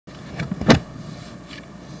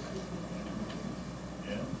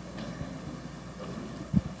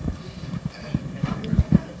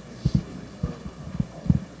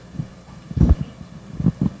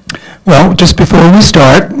Well, just before we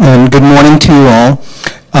start, and good morning to you all,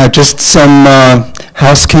 just some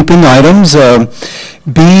housekeeping items.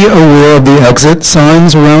 Be aware of the exit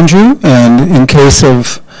signs around you, and in case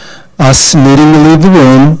of us needing to leave the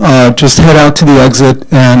room, just head out to the exit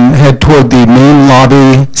and head toward the main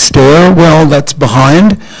lobby stairwell that's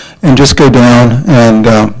behind, and just go down and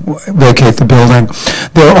vacate the building.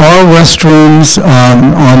 There are restrooms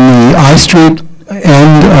on the I Street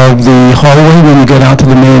end of the hallway when you get out to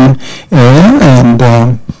the main area, and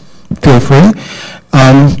feel free.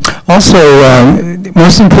 Also,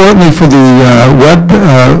 most importantly for the web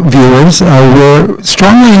viewers, we're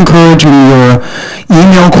strongly encouraging your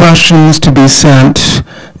email questions to be sent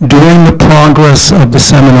during the progress of the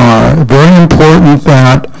seminar. Very important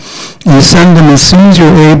that you send them as soon as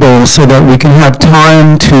you're able so that we can have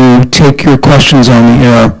time to take your questions on the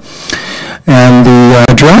air. And the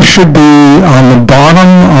address should be on the bottom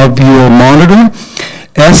of your monitor,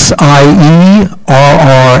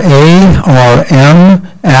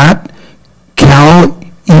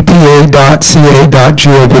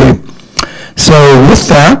 SIERRAM@calepa.ca.gov. So with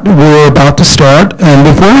that, we're about to start. And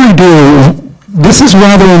before we do, this is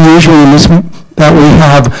rather unusual in this, that we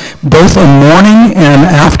have both a morning and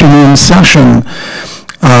afternoon session.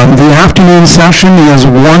 The afternoon session is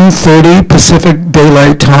 1:30 Pacific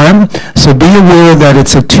Daylight Time, so be aware that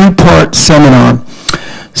it's a two-part seminar.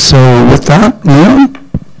 So with that, Leon?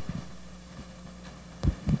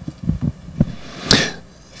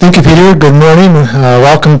 Thank you, Peter. Good morning.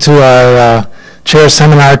 Welcome to our chair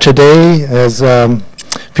seminar today. As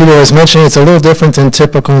Peter was mentioning, it's a little different than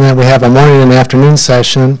typical in that we have a morning and afternoon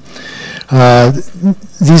session.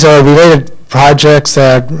 These are related projects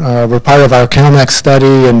that were part of our CalNex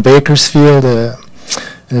study in Bakersfield.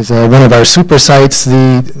 Is one of our super sites.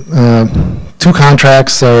 The two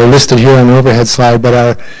contracts are listed here on the overhead slide, but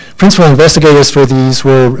our principal investigators for these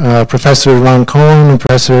were Professor Ron Cohen and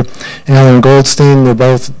Professor Alan Goldstein. They're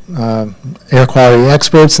both air quality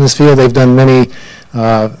experts in this field. They've done many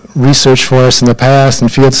research for us in the past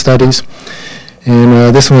and field studies.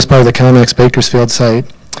 And this one was part of the CalNex Bakersfield site.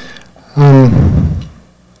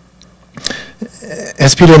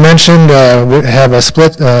 As Peter mentioned, we have a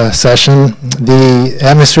split session. The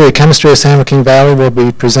atmospheric chemistry of San Joaquin Valley will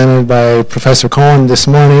be presented by Professor Cohen this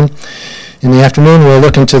morning. In the afternoon, we'll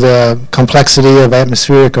look into the complexity of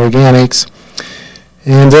atmospheric organics.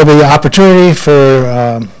 And there'll be opportunity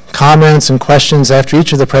for comments and questions after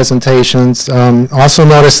each of the presentations. Also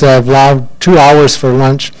notice that I've allowed 2 hours for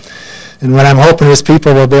lunch. And what I'm hoping is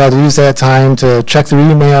people will be able to use that time to check their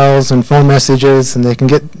emails and phone messages, and they can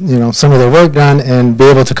get some of their work done and be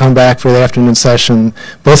able to come back for the afternoon session.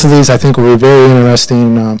 Both of these, I think, will be very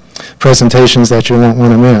interesting presentations that you won't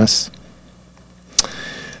want to miss.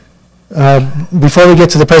 Before we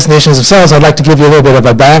get to the presentations themselves, I'd like to give you a little bit of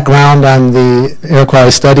a background on the air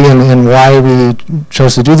quality study and why we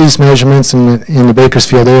chose to do these measurements in the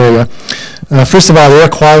Bakersfield area. First of all, the air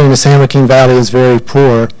quality in the San Joaquin Valley is very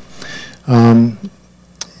poor.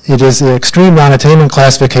 It is the extreme non-attainment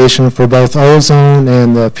classification for both ozone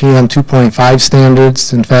and the PM 2.5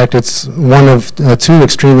 standards. In fact, it's one of two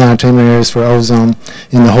extreme non-attainment areas for ozone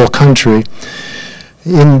in the whole country.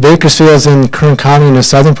 In Bakersfield, in Kern County, in the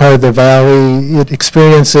southern part of the valley, it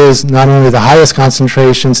experiences not only the highest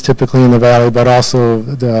concentrations typically in the valley, but also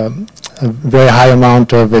a very high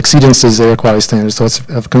amount of exceedances of air quality standards. So it's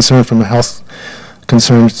of concern from a health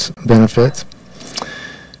concerns benefit.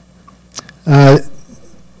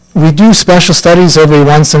 We do special studies every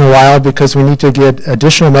once in a while because we need to get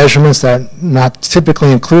additional measurements that are not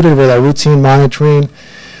typically included with our routine monitoring.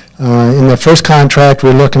 In the first contract,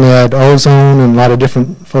 we're looking at ozone and a lot of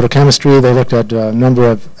different photochemistry. They looked at a number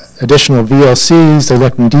of additional VOCs. They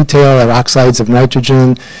looked in detail at oxides of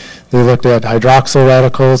nitrogen. They looked at hydroxyl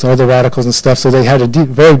radicals, other radicals and stuff. So they had a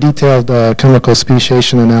very detailed chemical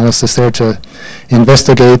speciation analysis there to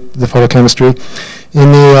investigate the photochemistry.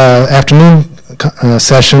 In the afternoon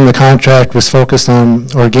session, the contract was focused on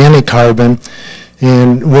organic carbon.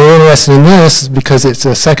 And we're interested in this because it's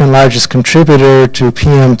the second largest contributor to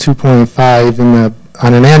PM 2.5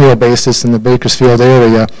 on an annual basis in the Bakersfield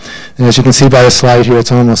area. And as you can see by the slide here,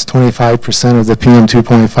 it's almost 25% of the PM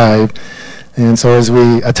 2.5. And so as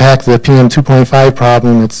we attack the PM 2.5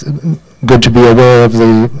 problem, it's good to be aware of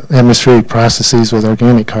the atmospheric processes with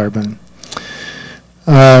organic carbon.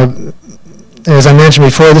 As I mentioned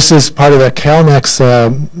before, this is part of the CalNex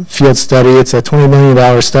field study. It's a $20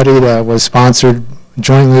 million study that was sponsored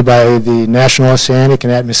jointly by the National Oceanic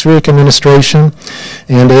and Atmospheric Administration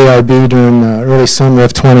and ARB during the early summer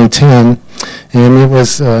of 2010. and it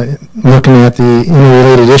was looking at the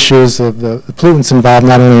interrelated issues of the pollutants involved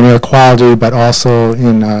not only in air quality but also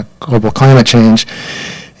in global climate change.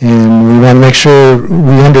 And we want to make sure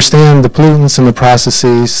we understand the pollutants and the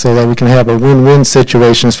processes so that we can have a win-win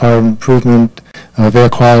situation as far as improvement of air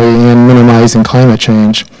quality and minimizing climate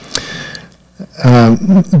change.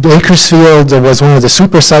 Bakersfield was one of the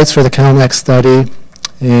super sites for the CalNex study,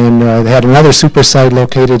 and they had another super site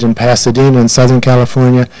located in Pasadena in Southern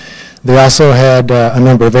California. They also had a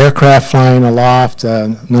number of aircraft flying aloft,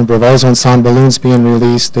 a number of ozone sound balloons being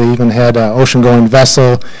released. They even had an ocean-going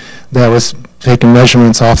vessel that was taking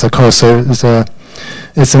measurements off the coast. So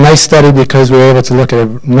it's a nice study because we were able to look at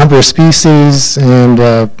a number of species and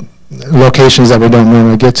locations that we don't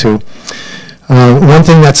normally get to. One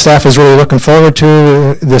thing that staff is really looking forward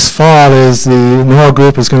to this fall is the NOAA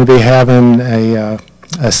group is going to be having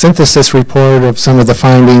a synthesis report of some of the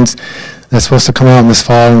findings that's supposed to come out in this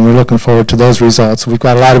fall, and we're looking forward to those results. We've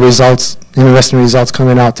got a lot of results, interesting results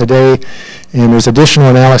coming out today, and there's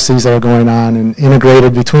additional analyses that are going on and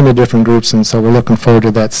integrated between the different groups, and so we're looking forward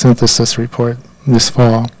to that synthesis report this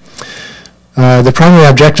fall. The primary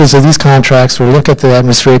objectives of these contracts were to look at the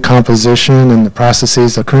atmospheric composition and the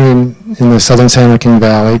processes occurring in the southern San Joaquin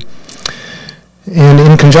Valley. And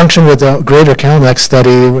in conjunction with the greater CalNex study,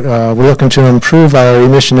 we're looking to improve our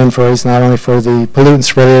emission inventories not only for the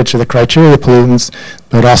pollutants related to the criteria pollutants,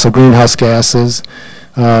 but also greenhouse gases.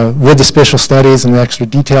 With the special studies and the extra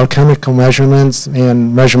detailed chemical measurements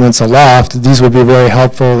and measurements aloft, these would be very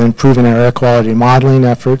helpful in improving our air quality modeling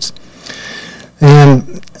efforts. And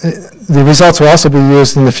the results will also be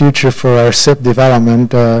used in the future for our SIP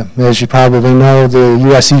development. As you probably know, the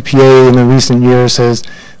U.S. EPA in the recent years has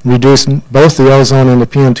reduced both the ozone and the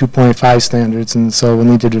PM 2.5 standards, and so we'll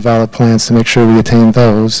need to develop plans to make sure we attain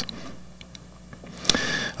those.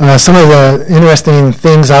 Some of the interesting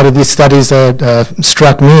things out of these studies that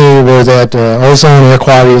struck me were that ozone air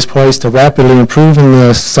quality is poised to rapidly improve in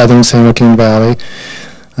the southern San Joaquin Valley.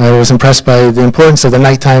 I was impressed by the importance of the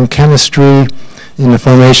nighttime chemistry in the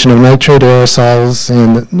formation of nitrate aerosols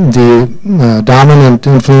and the dominant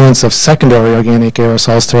influence of secondary organic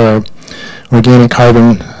aerosols to our organic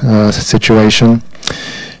carbon situation.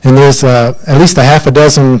 And there's at least a half a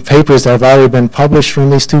dozen papers that have already been published from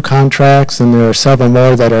these two contracts, and there are several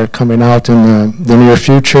more that are coming out in the near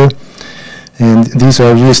future. And these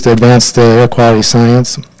are used to advance the air quality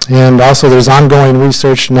science. And also there's ongoing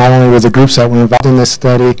research not only with the groups that were involved in this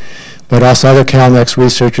study, but also other CalNex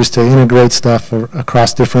researchers to integrate stuff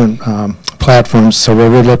across different platforms. So we're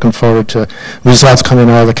really looking forward to results coming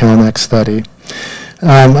out of the CalNex study.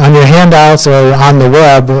 On your handouts or on the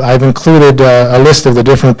web, I've included a list of the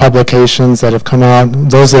different publications that have come out,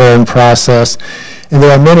 those that are in process. And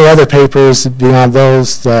there are many other papers beyond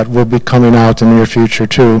those that will be coming out in the near future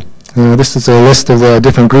too. This is a list of the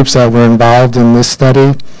different groups that were involved in this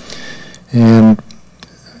study. And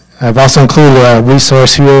I've also included a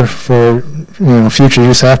resource here for future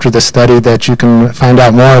use after the study that you can find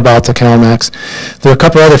out more about the CalNex. There are a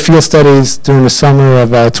couple other field studies during the summer of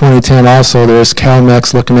 2010 also. There's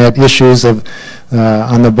CalNex looking at issues of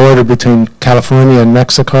on the border between California and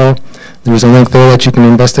Mexico. There's a link there that you can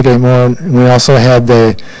investigate more. And we also had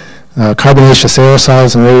the carbonaceous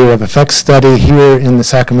aerosols and radiative effects study here in the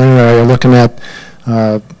Sacramento area looking at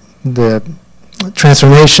the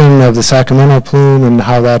transformation of the Sacramento plume and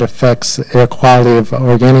how that affects air quality of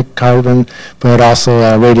organic carbon, but also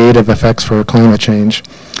radiative effects for climate change.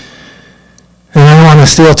 And I don't want to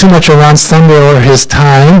steal too much of Ron's thunder or his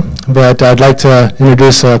time, but I'd like to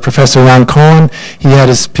introduce Professor Ron Cohen. He had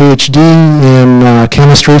his PhD in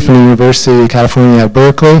chemistry from the University of California at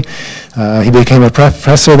Berkeley. He became a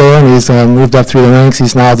professor there, and he's moved up through the ranks.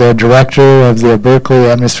 He's now the director of the Berkeley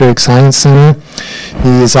Atmospheric Science Center.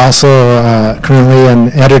 He is also currently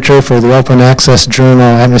an editor for the open access journal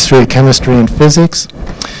Atmospheric Chemistry and Physics.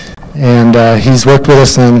 And he's worked with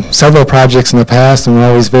us on several projects in the past, and we're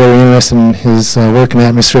always very interested in his work in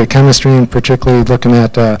atmospheric chemistry, and particularly looking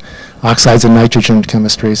at oxides and nitrogen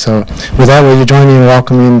chemistry. So with that, will you join me in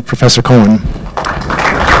welcoming Professor Cohen?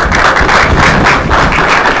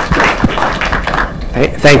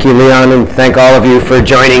 Thank you, Leon, and thank all of you for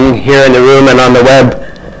joining here in the room and on the web.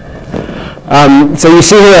 So you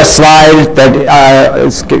see here a slide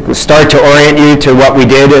that start to orient you to what we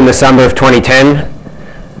did in the summer of 2010.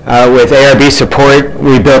 With ARB support,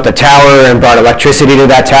 we built a tower and brought electricity to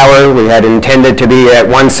that tower. We had intended to be at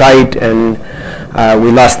one site, and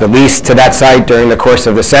we lost the lease to that site during the course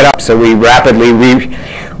of the setup, so we rapidly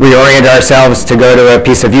reoriented ourselves to go to a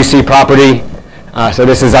piece of UC property. So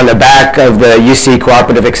this is on the back of the UC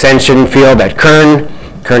Cooperative Extension field at Kern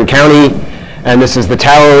County. And this is the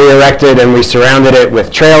tower we erected, and we surrounded it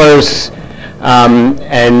with trailers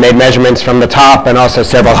and made measurements from the top and also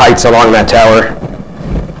several heights along that tower.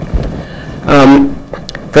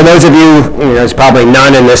 For those of you, there's probably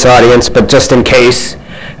none in this audience, but just in case,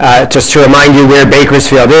 just to remind you where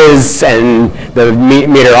Bakersfield is and the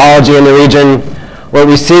meteorology in the region, what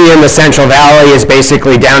we see in the Central Valley is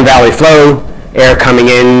basically down valley flow, air coming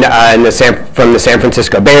in, from the San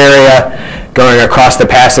Francisco Bay Area, going across the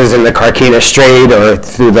passes in the Carquinez Strait or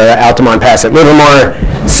through the Altamont Pass at Livermore,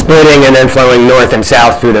 splitting and then flowing north and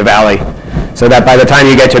south through the valley. So that by the time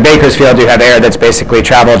you get to Bakersfield, you have air that's basically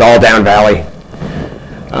traveled all down valley.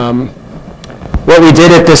 What we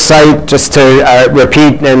did at this site, just to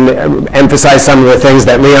repeat and emphasize some of the things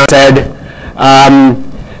that Leon said,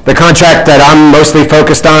 the contract that I'm mostly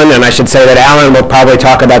focused on, and I should say that Alan will probably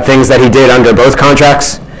talk about things that he did under both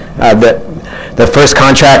contracts. The first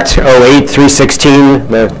contract, 08-316,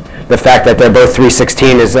 the fact that they're both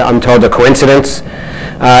 316 is, I'm told, a coincidence.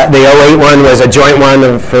 The 08 one was a joint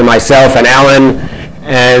one for myself and Alan,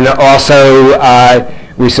 and also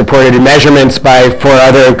we supported measurements by 4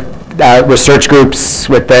 other research groups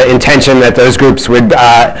with the intention that those groups would,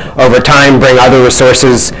 over time, bring other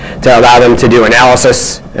resources to allow them to do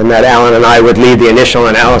analysis, and that Alan and I would lead the initial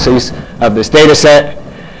analyses of this data set.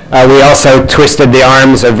 We also twisted the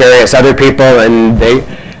arms of various other people, and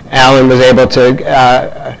Alan was able to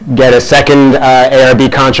get a second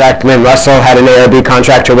ARB contract. Lynn Russell had an ARB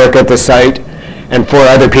contract to work at this site, and 4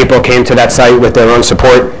 other people came to that site with their own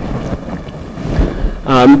support.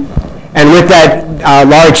 And with that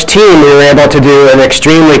large team, we were able to do an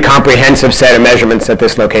extremely comprehensive set of measurements at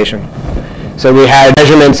this location. So we had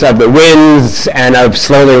measurements of the winds and of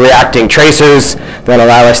slowly reacting tracers that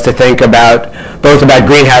allow us to think about both about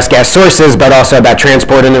greenhouse gas sources, but also about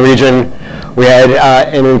transport in the region. We had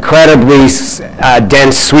an incredibly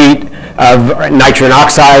dense suite of nitrogen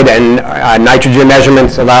oxide and nitrogen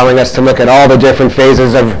measurements, allowing us to look at all the different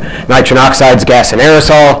phases of nitrogen oxides, gas, and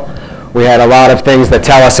aerosol. We had a lot of things that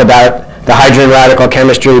tell us about the hydrogen radical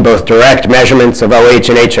chemistry, both direct measurements of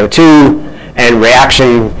OH and HO2 and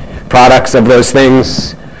reaction products of those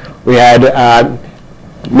things. We had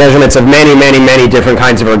measurements of many, many, many different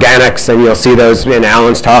kinds of organics, and you'll see those in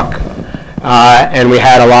Alan's talk. And we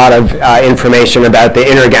had a lot of information about the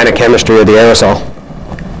inorganic chemistry of the aerosol.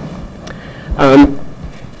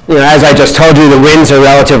 As I just told you, the winds are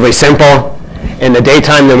relatively simple. In the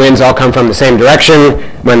daytime, the winds all come from the same direction.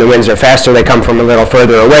 When the winds are faster, they come from a little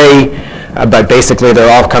further away. But basically,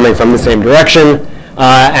 they're all coming from the same direction.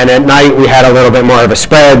 And at night, we had a little bit more of a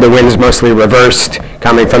spread. The wind's mostly reversed,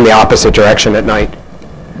 coming from the opposite direction at night.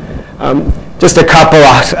 Just a couple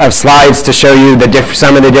of slides to show you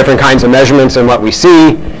some of the different kinds of measurements and what we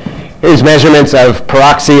see. Here's measurements of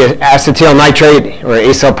peroxyacetyl nitrate, or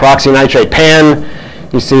acyl peroxynitrate pan.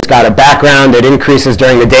 You see it's got a background that increases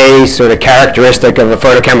during the day, sort of characteristic of a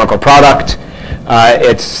photochemical product.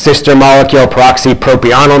 Its sister molecule,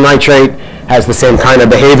 peroxypropionyl nitrate, has the same kind of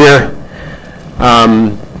behavior.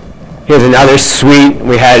 Here's another suite.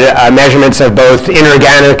 We had measurements of both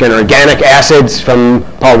inorganic and organic acids from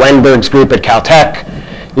Paul Wenberg's group at Caltech.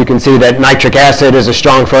 You can see that nitric acid is a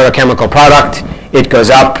strong photochemical product. It goes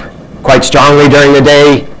up quite strongly during the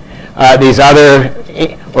day. These other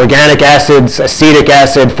organic acids, acetic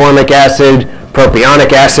acid, formic acid,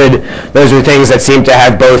 propionic acid, those are things that seem to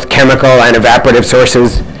have both chemical and evaporative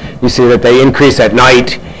sources. You see that they increase at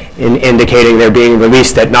night, indicating they're being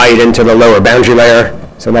released at night into the lower boundary layer.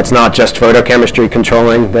 So that's not just photochemistry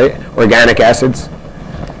controlling the organic acids.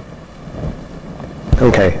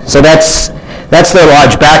 Okay, so that's the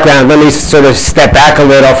large background. Let me sort of step back a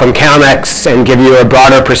little from CalNex and give you a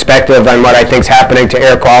broader perspective on what I think is happening to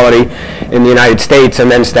air quality in the United States, and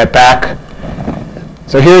then step back.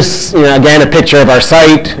 So here's, again, a picture of our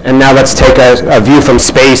site, and now let's take a view from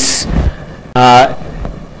space.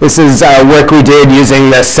 This is work we did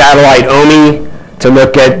using the satellite OMI to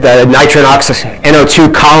look at the nitrogen oxide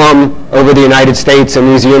NO2 column over the United States in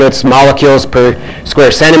these units, molecules per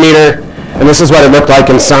square centimeter. And this is what it looked like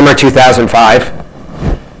in summer 2005.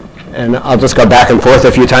 And I'll just go back and forth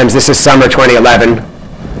a few times. This is summer 2011.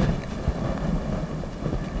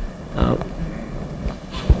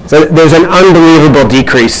 So there's an unbelievable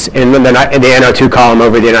decrease in the NO2 column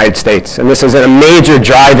over the United States. And this is a major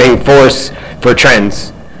driving force for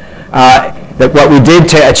trends. That what we did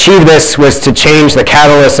to achieve this was to change the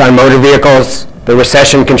catalysts on motor vehicles. The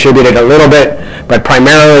recession contributed a little bit, but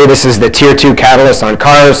primarily this is the tier 2 catalyst on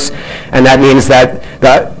cars, and that means that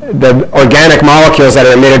the organic molecules that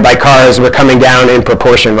are emitted by cars were coming down in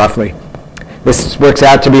proportion roughly. This works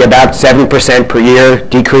out to be about 7% per year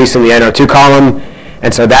decrease in the NO2 column,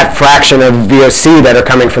 And so that fraction of VOC that are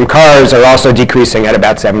coming from cars are also decreasing at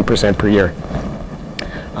about 7% per year.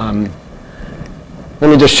 Let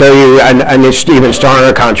me just show you an even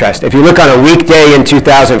stronger contrast. If you look on a weekday in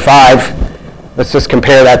 2005, let's just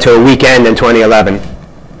compare that to a weekend in 2011.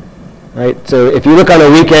 Right? So if you look on a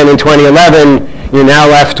weekend in 2011, you're now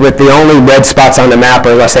left with the only red spots on the map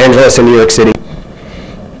are Los Angeles and New York City.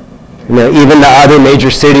 You know, even the other major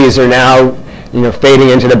cities are now, you know, fading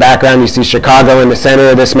into the background. You see Chicago in the center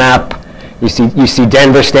of this map. You see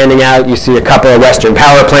Denver standing out. You see a couple of Western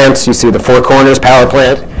power plants. You see the Four Corners power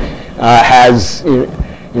plant has, you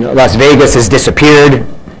know, Las Vegas has disappeared.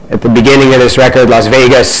 At the beginning of this record, Las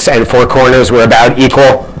Vegas and Four Corners were about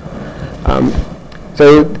equal.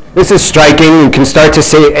 So this is striking. You can start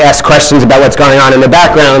to ask questions about what's going on in the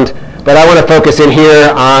background, but I want to focus in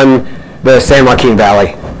here on the San Joaquin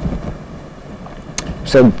Valley.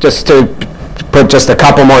 So just to put just a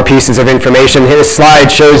couple more pieces of information, this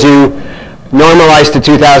slide shows you, normalized to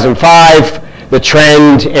 2005, the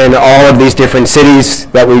trend in all of these different cities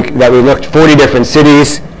that we looked, 40 different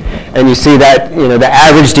cities, and you see that, you know, the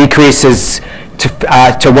average decrease is to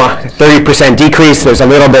 30% decrease. There's a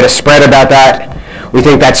little bit of spread about that. We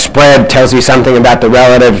think that spread tells you something about the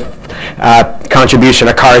relative contribution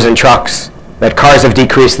of cars and trucks, that cars have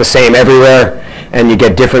decreased the same everywhere, and you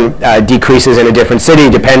get different decreases in a different city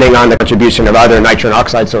depending on the contribution of other nitrogen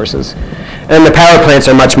oxide sources. And the power plants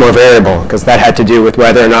are much more variable, because that had to do with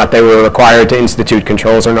whether or not they were required to institute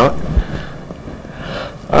controls or not.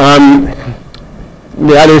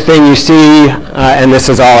 The other thing you see, and this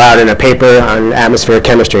is all out in a paper on atmospheric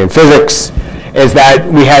chemistry and physics, is that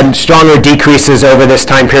we had stronger decreases over this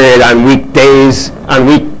time period on weekdays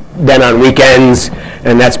than on weekends,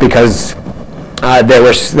 and that's because there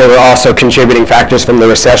were also contributing factors from the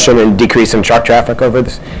recession and decrease in truck traffic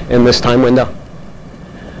in this time window.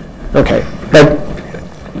 Okay, but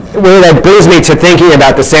where that brings me to thinking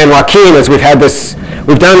about the San Joaquin is we've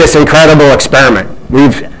done this incredible experiment.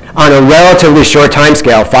 We've, on a relatively short time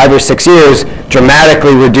scale, 5 or 6 years,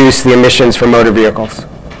 dramatically reduced the emissions from motor vehicles.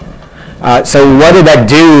 So what did that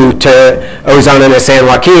do to ozone in the San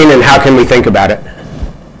Joaquin, and how can we think about it?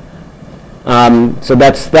 So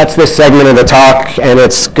that's this segment of the talk, and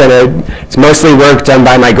it's mostly work done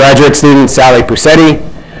by my graduate student, Sally Pusetti,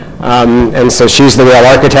 and so she's the real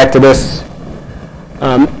architect of this.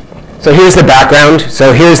 So here's the background.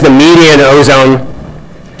 So here's the median ozone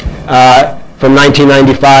from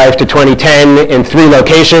 1995 to 2010 in 3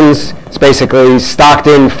 locations. It's basically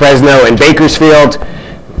Stockton, Fresno, and Bakersfield,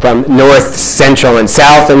 from north, central, and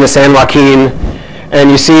south in the San Joaquin. And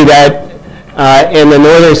you see that in the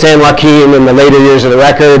northern San Joaquin, in the later years of the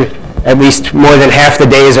record, at least more than half the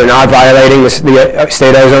days are not violating the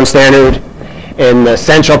state ozone standard. In the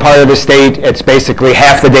central part of the state, it's basically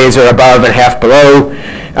half the days are above and half below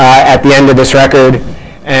at the end of this record.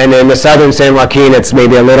 And in the southern San Joaquin, it's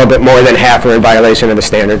maybe a little bit more than half are in violation of the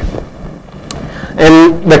standard.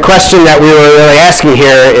 And the question that we were really asking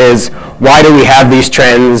here is, why do we have these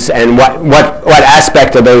trends, and what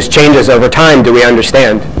aspect of those changes over time do we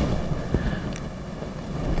understand?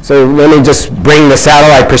 So let me just bring the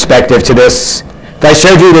satellite perspective to this. If I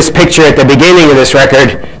showed you this picture at the beginning of this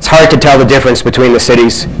record, it's hard to tell the difference between the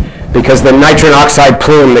cities, because the nitrogen oxide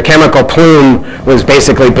plume, the chemical plume, was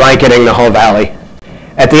basically blanketing the whole valley.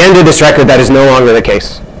 At the end of this record, that is no longer the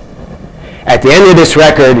case. At the end of this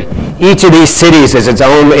record, each of these cities is its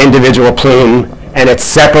own individual plume, and it's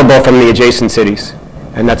separable from the adjacent cities.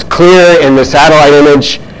 And that's clear in the satellite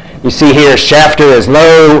image. You see here, Shafter is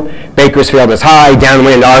low, Bakersfield is high,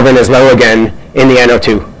 downwind Arvin is low again in the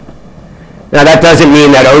NO2. Now that doesn't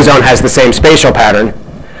mean that ozone has the same spatial pattern,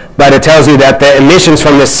 but it tells you that the emissions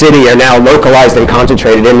from this city are now localized and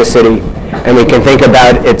concentrated in the city, and we can think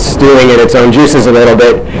about it stewing in its own juices a little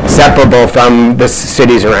bit, separable from the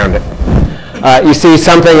cities around it. You see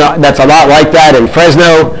something that's a lot like that in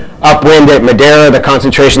Fresno. Upwind at Madera, the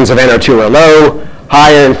concentrations of NO2 are low.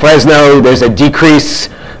 Higher in Fresno, there's a decrease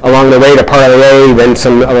along the way to Parleray, then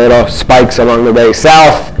some little spikes along the way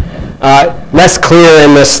south. Less clear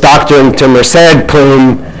in the Stockton to Merced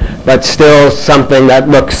plume, but still something that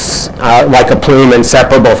looks like a plume and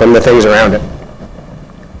separable from the things around it.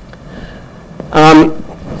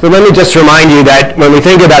 So let me just remind you that when we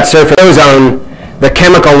think about surface ozone, the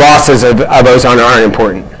chemical losses of ozone aren't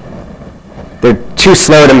important. They're too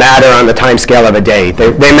slow to matter on the time scale of a day.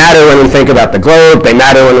 They matter when we think about the globe. They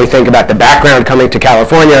matter when we think about the background coming to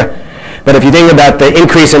California. But if you think about the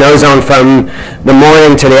increase in ozone from the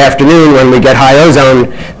morning to the afternoon when we get high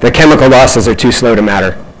ozone, the chemical losses are too slow to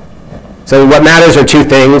matter. So what matters are 2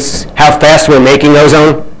 things: how fast we're making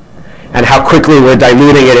ozone and how quickly we're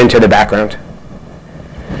diluting it into the background.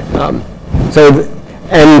 So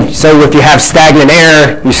if you have stagnant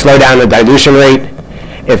air, you slow down the dilution rate.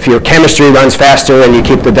 If your chemistry runs faster and you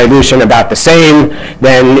keep the dilution about the same,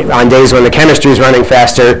 then on days when the chemistry is running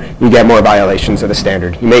faster, you get more violations of the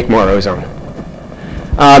standard. You make more ozone.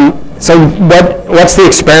 So what's the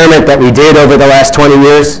experiment that we did over the last 20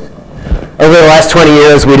 years? Over the last 20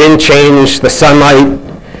 years, we didn't change the sunlight.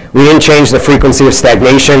 We didn't change the frequency of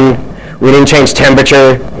stagnation. We didn't change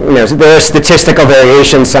temperature. There are statistical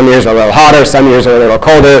variations. Some years are a little hotter, some years are a little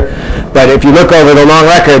colder. But if you look over the long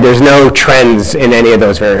record, there's no trends in any of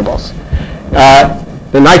those variables.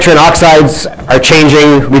 The nitrogen oxides are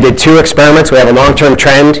changing. We did 2 experiments. We have a long-term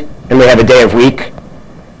trend, and we have a day of week.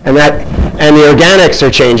 And the organics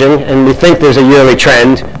are changing, and we think there's a yearly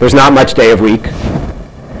trend. There's not much day of week,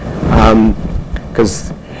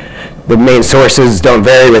 because the main sources don't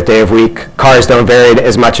vary with day of week. Cars don't vary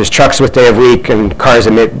as much as trucks with day of week, and cars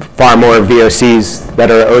emit far more VOCs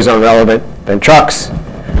that are ozone relevant than trucks.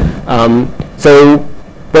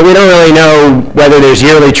 But we don't really know whether there's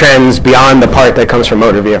yearly trends beyond the part that comes from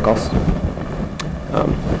motor vehicles.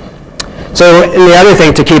 And the other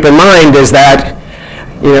thing to keep in mind is that,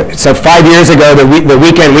 so 5 years ago, the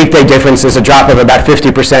weekend-weekday difference is a drop of about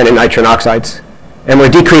 50% in nitrogen oxides, and we're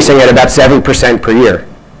decreasing at about 7% per year.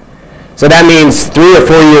 So that means 3 or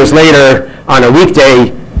 4 years later, on a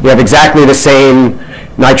weekday, you have exactly the same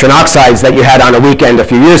nitrogen oxides that you had on a weekend a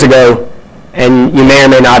few years ago, and you may or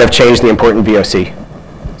may not have changed the important VOC.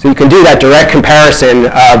 So you can do that direct comparison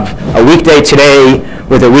of a weekday today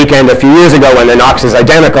with a weekend a few years ago when the NOx is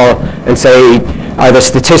identical, and say, are the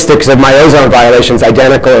statistics of my ozone violations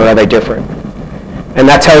identical, or are they different? And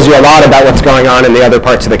that tells you a lot about what's going on in the other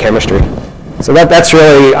parts of the chemistry. So that's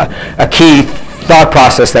really a key thought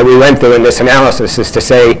process that we went through in this analysis, is to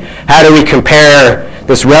say, how do we compare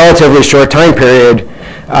this relatively short time period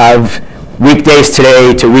of weekdays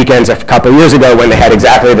today to weekends a couple years ago when they had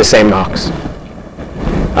exactly the same NOx.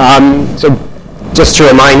 So just to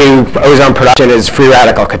remind you, ozone production is free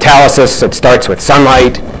radical catalysis. It starts with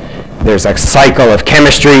sunlight. There's a cycle of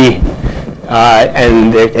chemistry,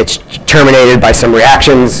 and it's terminated by some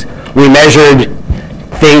reactions. We measured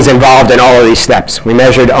things involved in all of these steps. We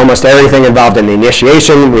measured almost everything involved in the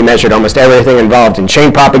initiation. We measured almost everything involved in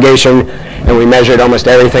chain propagation. And we measured almost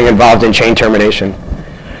everything involved in chain termination.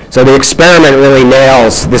 So the experiment really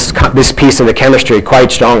nails this piece of the chemistry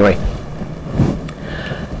quite strongly.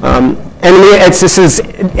 This is,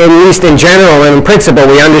 at least in general and in principle,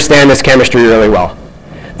 we understand this chemistry really well.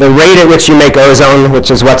 The rate at which you make ozone, which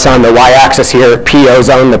is what's on the y-axis here, P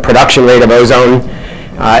ozone, the production rate of ozone,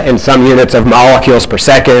 in some units of molecules per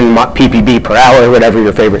second, ppb per hour, whatever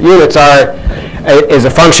your favorite units are, is a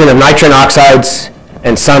function of nitrogen oxides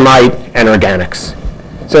and sunlight and organics.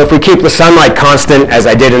 So if we keep the sunlight constant, as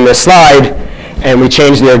I did in this slide, and we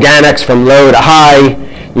change the organics from low to high,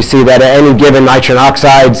 you see that at any given nitrogen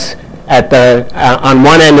oxides, on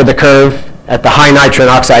one end of the curve, at the high nitrogen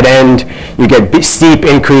oxide end, you get steep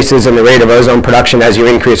increases in the rate of ozone production as you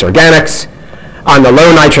increase organics. On the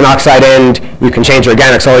low nitrogen oxide end, you can change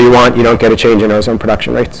organics all you want. You don't get a change in ozone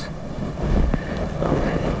production rates.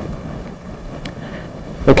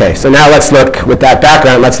 OK, so now let's look, with that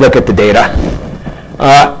background, let's look at the data.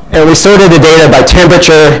 And we sorted the data by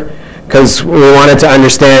temperature, because we wanted to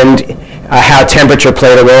understand how temperature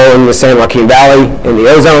played a role in the San Joaquin Valley in the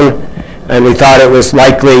ozone. And we thought it was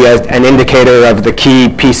likely an indicator of the key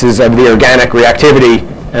pieces of the organic reactivity.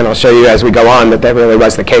 And I'll show you as we go on that really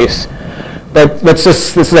was the case. But this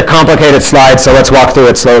is a complicated slide, so let's walk through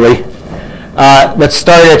it slowly. Let's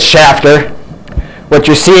start at Shafter. What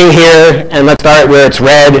you're seeing here, and let's start where it's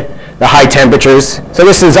red, the high temperatures. So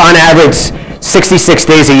this is on average 66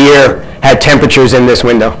 days a year had temperatures in this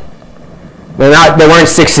window. There weren't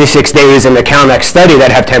 66 days in the CalNex study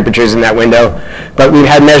that have temperatures in that window, but we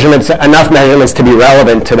had enough measurements to be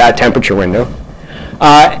relevant to that temperature window.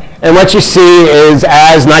 And what you see is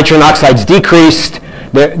as nitrogen oxides decreased,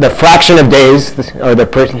 the fraction of days, or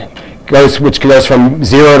which goes from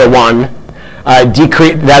 0 to 1,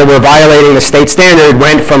 that were violating the state standard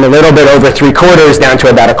went from a little bit over 3/4 down to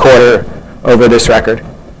about 1/4 over this record.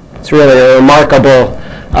 It's really a remarkable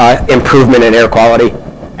improvement in air quality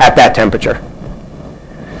at that temperature.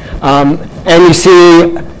 And you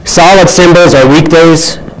see solid symbols are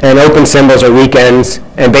weekdays and open symbols are weekends,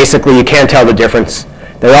 and basically you can't tell the difference.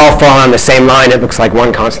 They all fall on the same line. It looks like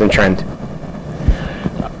one constant trend.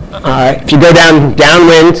 If you go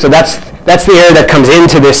downwind, so that's the air that comes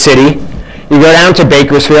into this city. You go down to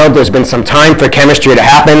Bakersfield. There's been some time for chemistry to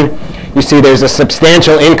happen. You see there's a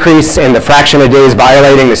substantial increase in the fraction of days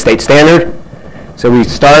violating the state standard. So we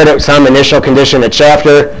start at some initial condition at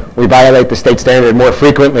Shafter. We violate the state standard more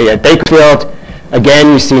frequently at Bakersfield.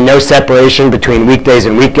 Again, you see no separation between weekdays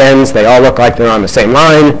and weekends. They all look like they're on the same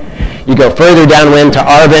line. You go further downwind to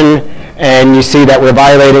Arvin, and you see that we're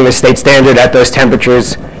violating the state standard at those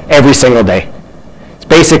temperatures every single day. It's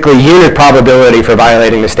basically unit probability for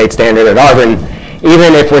violating the state standard at Arvin,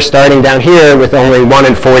 even if we're starting down here with only 1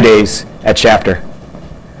 in 4 days at Shafter.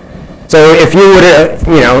 So if you were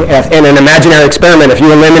to, in an imaginary experiment, if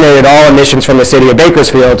you eliminated all emissions from the city of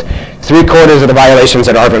Bakersfield, 3/4 of the violations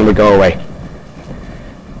at Arvin would go away.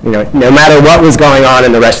 No matter what was going on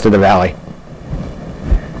in the rest of the valley.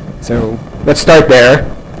 So let's start there.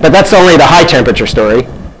 But that's only the high temperature story.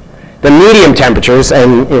 The medium temperatures,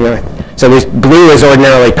 and so this blue is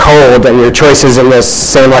ordinarily cold, and your choices in this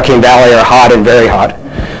San Joaquin Valley are hot and very hot.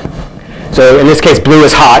 So in this case, blue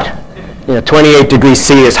is hot. 28 degrees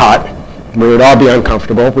C is hot. We would all be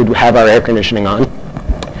uncomfortable. We'd have our air conditioning on.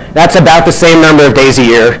 That's about the same number of days a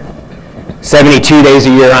year, 72 days a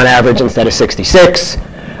year on average instead of 66.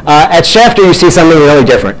 At Shafter, you see something really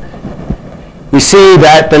different. You see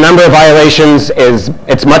that the number of violations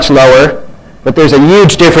it's much lower, but there's a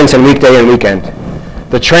huge difference in weekday and weekend.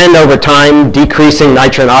 The trend over time, decreasing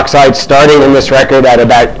nitrogen oxide, starting in this record at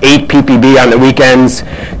about 8 ppb on the weekends,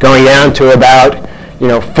 going down to about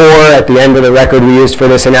 4 at the end of the record we used for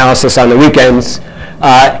this analysis on the weekends,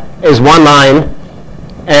 is one line,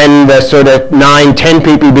 and the sort of 9, 10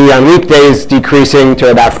 ppb on weekdays decreasing to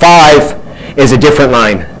about 5 is a different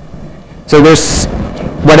line. So there's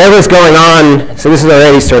whatever's going on, so this is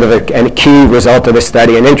already sort of a key result of this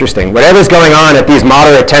study and interesting. Whatever's going on at these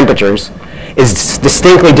moderate temperatures is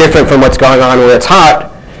distinctly different from what's going on where it's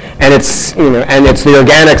hot, and it's the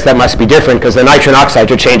organics that must be different because the nitrogen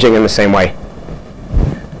oxides are changing in the same way.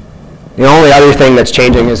 The only other thing that's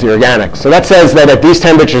changing is the organics. So that says that at these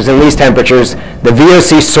temperatures and these temperatures, the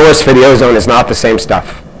VOC source for the ozone is not the same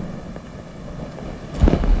stuff.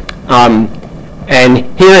 And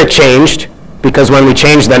here it changed because when we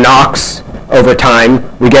change the NOx over time,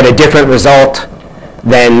 we get a different result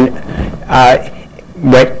than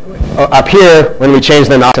up here when we change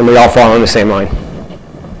the NOx and we all fall on the same line.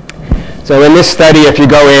 So in this study, if you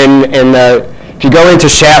go if you go into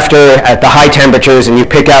Shafter at the high temperatures and you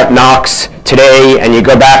pick out NOx today and you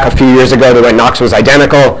go back a few years ago to when NOx was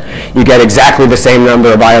identical, you get exactly the same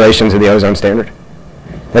number of violations of the ozone standard.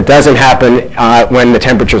 That doesn't happen when the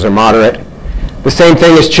temperatures are moderate. The same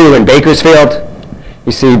thing is true in Bakersfield.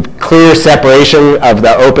 You see clear separation of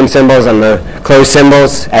the open symbols and the closed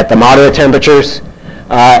symbols at the moderate temperatures.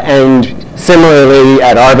 And similarly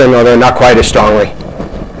at Arvin, although not quite as strongly.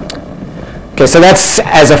 Okay, so that's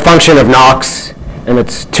as a function of NOx, and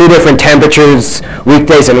it's 2 different temperatures,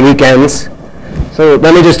 weekdays and weekends. So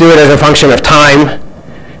let me just do it as a function of time,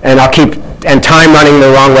 and I'll keep time running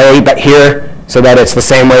the wrong way, but here, so that it's the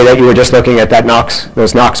same way that you were just looking at that NOx,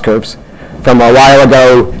 those NOx curves, from a while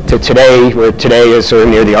ago to today, where today is sort of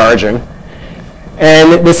near the origin.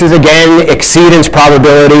 And this is again exceedance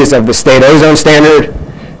probabilities of the state ozone standard.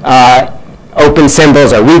 Open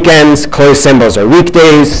symbols are weekends, closed symbols are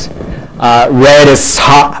weekdays. Red is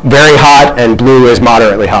hot, very hot, and blue is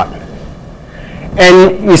moderately hot.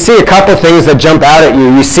 And you see a couple things that jump out at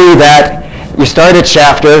you. You see that you start at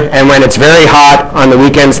Shafter, and when it's very hot on the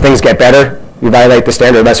weekends, things get better. You violate the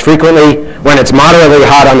standard less frequently. When it's moderately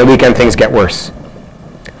hot on the weekend, things get worse.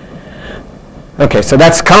 Okay, so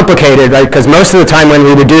that's complicated, right? Because most of the time when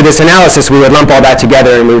we would do this analysis, we would lump all that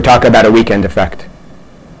together and we would talk about a weekend effect.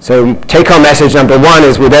 So take-home message number 1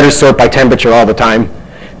 is we better sort by temperature all the time,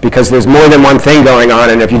 because there's more than one thing going on,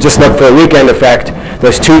 and if you just look for a weekend effect,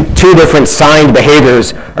 those two different signed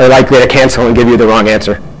behaviors are likely to cancel and give you the wrong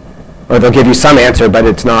answer. Or they'll give you some answer, but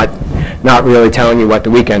it's not really telling you what the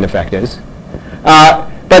weekend effect is.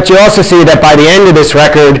 But you also see that by the end of this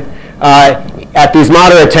record, at these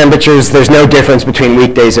moderate temperatures, there's no difference between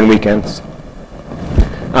weekdays and weekends.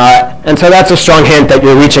 And so that's a strong hint that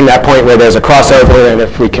you're reaching that point where there's a crossover, and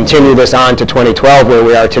if we continue this on to 2012 where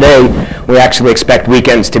we are today, we actually expect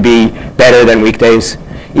weekends to be better than weekdays,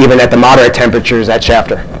 even at the moderate temperatures at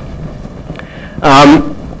Shafter.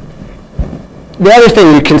 The other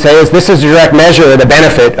thing you can say is this is a direct measure of the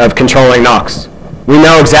benefit of controlling NOx. We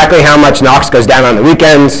know exactly how much NOx goes down on the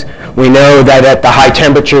weekends. We know that at the high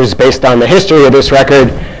temperatures, based on the history of this record,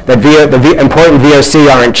 that the important VOC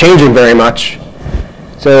aren't changing very much.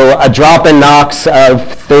 So a drop in NOx of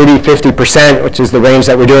 30, 50%, which is the range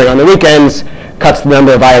that we're doing on the weekends, cuts the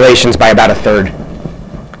number of violations by about 1/3.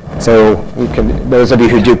 So those of you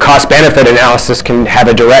who do cost-benefit analysis can have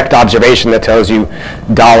a direct observation that tells you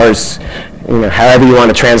dollars, however you want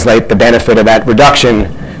to translate the benefit of that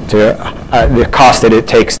reduction the cost that it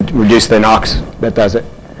takes to reduce the NOx that does it.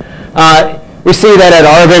 We see that at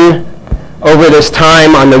Arvin, over this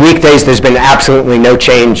time, on the weekdays, there's been absolutely no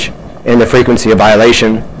change in the frequency of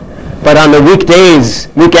violation. But on the weekends,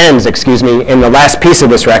 in the last piece of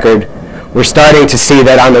this record, we're starting to see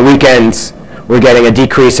that on the weekends, we're getting a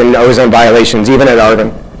decrease in ozone violations, even at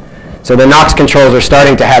Arvin. So the NOx controls are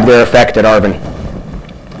starting to have their effect at Arvin.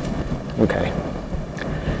 Okay.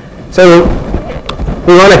 So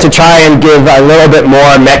we wanted to try and give a little bit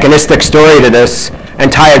more mechanistic story to this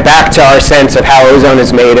and tie it back to our sense of how ozone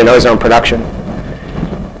is made and ozone production.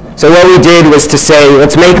 So what we did was to say,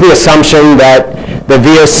 let's make the assumption that the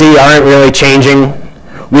VOC aren't really changing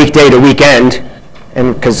weekday to weekend,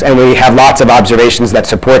 and we have lots of observations that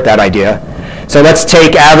support that idea. So let's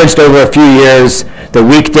take averaged over a few years the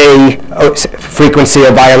weekday frequency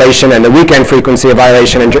of violation and the weekend frequency of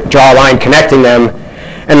violation and draw a line connecting them.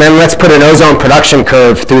 And then let's put an ozone production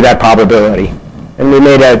curve through that probability. And we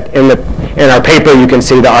made in our paper, you can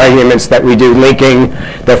see the arguments that we do linking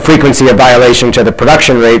the frequency of violation to the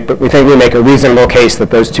production rate, but we think we make a reasonable case that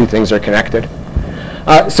those two things are connected.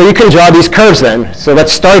 So you can draw these curves then. So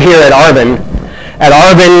let's start here at Arvin. At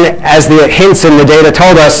Arvin, as the hints in the data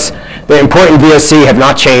told us, the important VOC have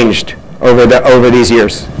not changed over these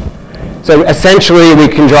years. So essentially, we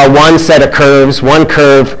can draw one set of curves, one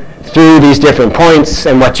curve through these different points,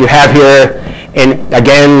 and what you have here,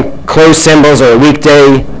 again, closed symbols are a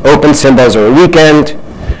weekday, open symbols are a weekend,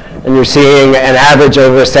 and you're seeing an average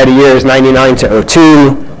over a set of years, 99 to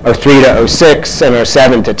 02, 03 to 06, and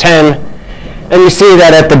 07 to 10. And you see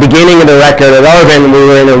that at the beginning of the record at Arvin, we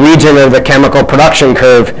were in a region of the chemical production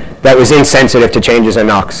curve that was insensitive to changes in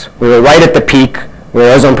NOx. We were right at the peak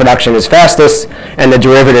where ozone production is fastest, and the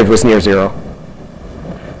derivative was near zero.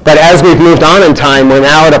 But as we've moved on in time, we're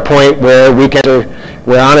now at a point where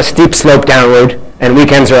we're on a steep slope downward, and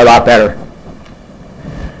weekends are a lot better.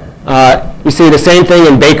 You see the same thing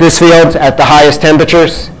in Bakersfield at the highest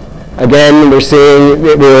temperatures. Again,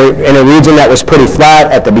 we're in a region that was pretty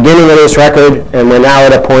flat at the beginning of this record, and we're now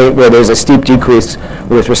at a point where there's a steep decrease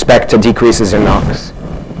with respect to decreases in NOx.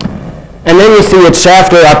 And then you see at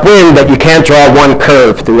Shafter upwind that you can't draw one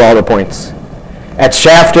curve through all the points. At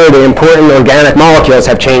Shafter, the important organic molecules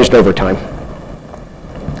have changed over time.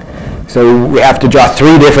 So we have to draw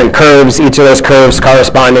three different curves, each of those curves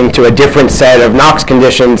corresponding to a different set of NOx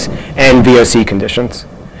conditions and VOC conditions,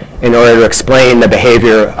 in order to explain the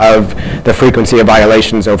behavior of the frequency of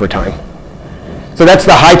violations over time. So that's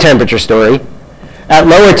the high temperature story. At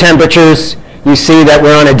lower temperatures, you see that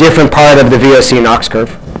we're on a different part of the VOC NOx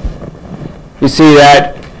curve. You see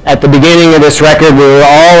that at the beginning of this record, we were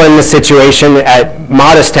all in the situation at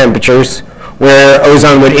modest temperatures where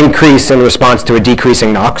ozone would increase in response to a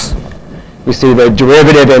decreasing NOx. You see the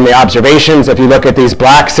derivative in the observations. If you look at these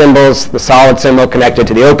black symbols, the solid symbol connected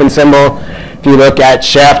to the open symbol, if you look at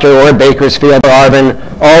Shafter or Bakersfield or Arvin,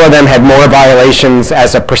 all of them had more violations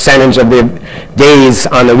as a percentage of the days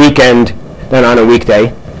on the weekend than on a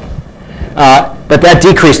weekday. But that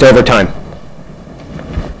decreased over time.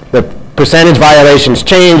 The percentage violations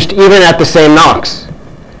changed even at the same NOx.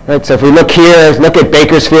 Right? So if we look here, look at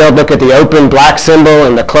Bakersfield, look at the open black symbol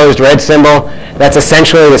and the closed red symbol, that's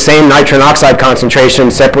essentially the same nitrogen oxide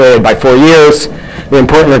concentration separated by 4 years. The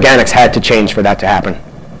important organics had to change for that to happen.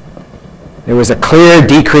 There was a clear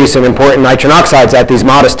decrease in important nitrogen oxides at these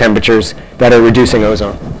modest temperatures that are reducing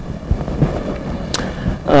ozone.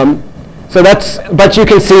 But you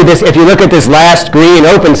can see this, if you look at this last green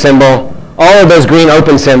open symbol, all of those green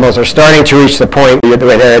open symbols are starting to reach the point where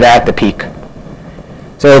they're at the peak.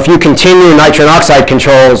 So if you continue nitrogen oxide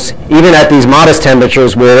controls, even at these modest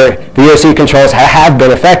temperatures where VOC controls have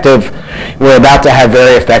been effective, we're about to have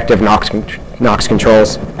very effective NOx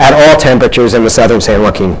controls at all temperatures in the southern San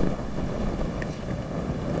Joaquin.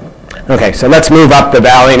 Okay, so let's move up the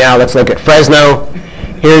valley now. Let's look at Fresno.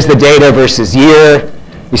 Here's the data versus year.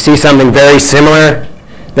 You see something very similar,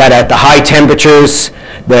 that at the high temperatures,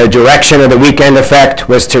 the direction of the weekend effect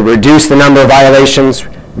was to reduce the number of violations.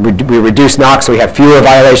 We reduce NOx, so we have fewer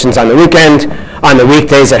violations on the weekend. On the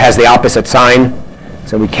weekdays, it has the opposite sign.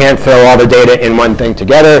 So we can't throw all the data in one thing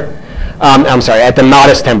together. At the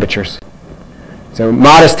modest temperatures. So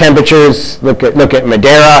modest temperatures, look at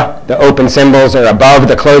Madera. The open symbols are above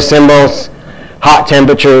the closed symbols. Hot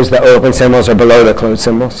temperatures, the open symbols are below the closed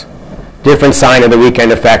symbols. Different sign of the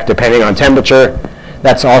weekend effect depending on temperature.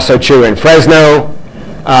 That's also true in Fresno,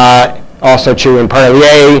 also true in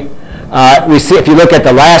Parlier. We see, if you look at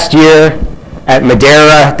the last year, at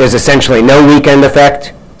Madera, there's essentially no weekend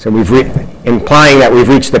effect. So implying that we've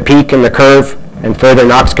reached the peak in the curve. and further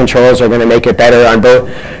NOx controls are going to make it better on both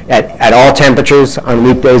at all temperatures on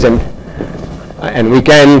weekdays and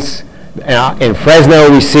weekends. In Fresno,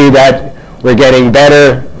 we see that we're getting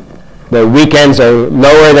better. The weekends are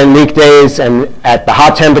lower than weekdays and at the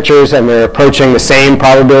hot temperatures, and we're approaching the same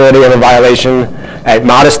probability of a violation at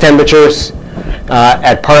modest temperatures.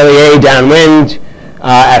 At Parlier, downwind,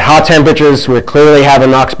 at hot temperatures, we clearly have a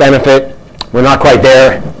NOx benefit. We're not quite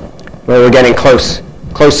there, but we're getting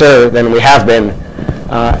closer than we have been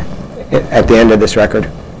at the end of this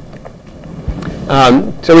record.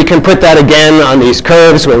 So we can put that again on these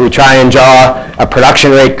curves where we try and draw a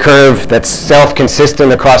production rate curve that's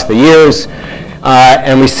self-consistent across the years.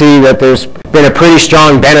 And we see that there's been a pretty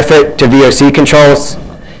strong benefit to VOC controls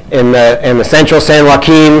in the central San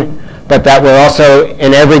Joaquin, but that we're also,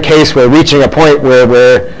 in every case, we're reaching a point where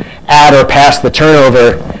we're at or past the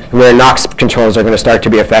turnover where NOx controls are going to start to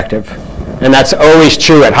be effective. And that's always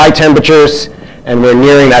true at high temperatures, and we're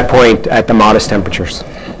nearing that point at the modest temperatures.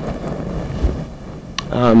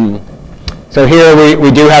 So here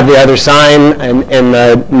we do have the other sign in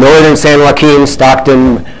the northern San Joaquin,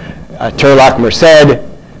 Stockton, Turlock, Merced.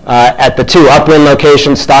 At the two upland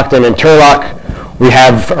locations, Stockton and Turlock, we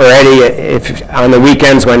have already, on the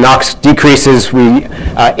weekends when NOx decreases, we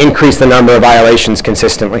increase the number of violations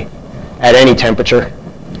consistently at any temperature.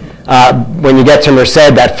 When you get to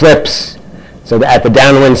Merced, that flips. So at the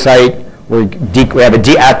downwind site,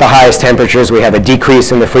 at the highest temperatures, we have a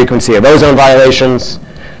decrease in the frequency of ozone violations.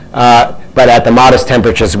 But at the modest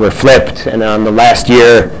temperatures, we're flipped, and on the last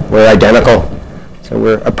year, we're identical. So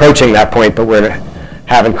we're approaching that point, but we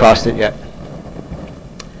haven't crossed it yet.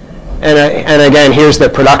 And again, here's the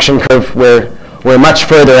production curve. We're much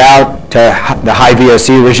further out to the high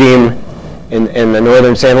VOC regime in the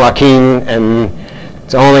northern San Joaquin, and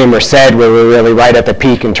it's only Merced where we're really right at the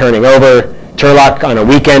peak and turning over. Turlock on a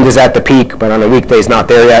weekend is at the peak, but on a weekday is not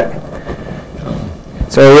there yet.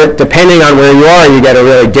 So depending on where you are, you get a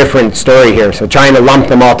really different story here. So trying to lump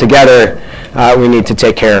them all together, we need to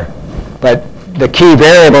take care. But the key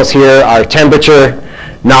variables here are temperature,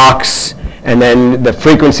 NOx, and then the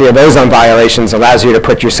frequency of ozone violations allows you to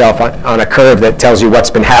put yourself on a curve that tells you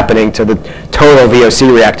what's been happening to the total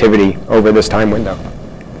VOC reactivity over this time window.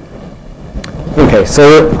 Okay,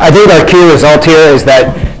 so I think our key result here is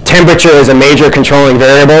that temperature is a major controlling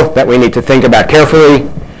variable that we need to think about carefully,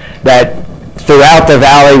 that throughout the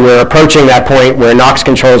valley, we're approaching that point where NOx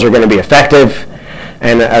controls are going to be effective,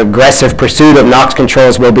 and aggressive pursuit of NOx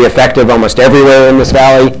controls will be effective almost everywhere in this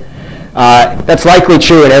valley. That's likely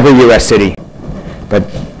true in every U.S. city, but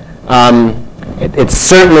it's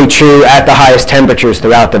certainly true at the highest temperatures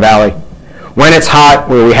throughout the valley. When it's hot,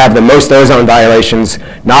 where we have the most ozone violations,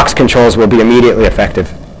 NOx controls will be immediately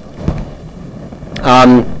effective.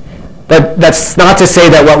 But that's not to say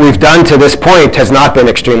that what we've done to this point has not been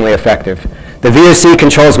extremely effective. The VOC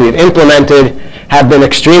controls we've implemented have been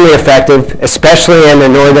extremely effective, especially in the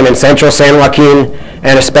northern and central San Joaquin,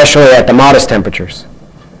 and especially at the modest temperatures.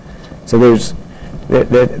 So both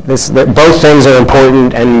things are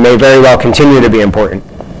important and may very well continue to be important.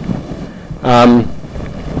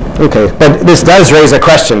 Okay, but this does raise a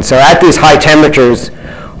question. So at these high temperatures,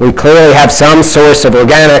 we clearly have some source of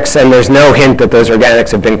organics, and there's no hint that those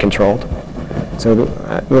organics have been controlled. So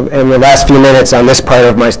in the last few minutes on this part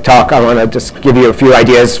of my talk, I want to just give you a few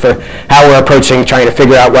ideas for how we're approaching trying to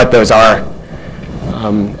figure out what those are.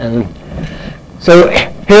 And so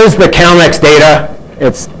here's the CalNex data.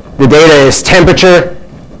 The data is temperature,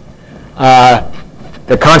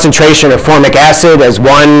 the concentration of formic acid as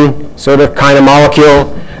one sort of kind of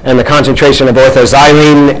molecule, and the concentration of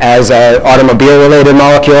orthoxylene as an automobile-related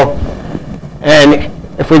molecule. And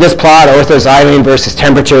if we just plot orthoxylene versus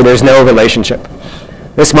temperature, there's no relationship.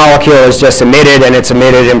 This molecule is just emitted, and it's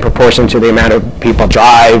emitted in proportion to the amount of people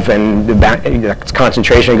drive, and the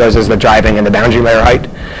concentration goes as the driving and the boundary layer height.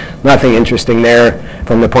 Nothing interesting there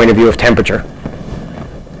from the point of view of temperature.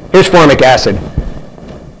 Here's formic acid.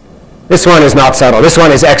 This one is not subtle. This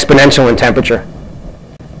one is exponential in temperature.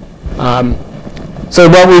 So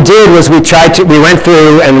what we did was we went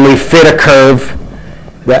through and we fit a curve,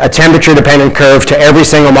 a temperature-dependent curve, to every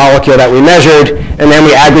single molecule that we measured, and then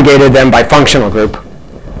we aggregated them by functional group.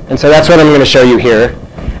 And so that's what I'm going to show you here.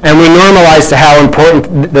 And we normalized to how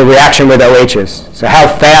important the reaction with OH is. So how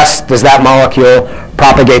fast does that molecule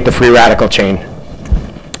propagate the free radical chain?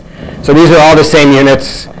 So these are all the same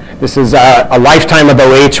units. This is a lifetime of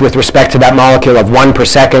OH with respect to that molecule of 1 per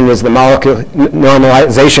second is the molecule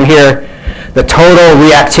normalization here. The total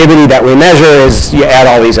reactivity that we measure is, you add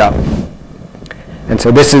all these up. And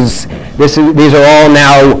so these are all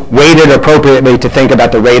now weighted appropriately to think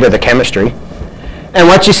about the rate of the chemistry. And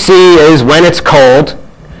what you see is when it's cold,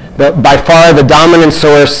 by far the dominant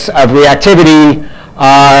source of reactivity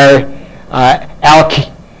are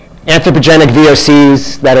anthropogenic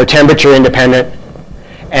VOCs that are temperature independent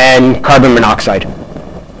and carbon monoxide.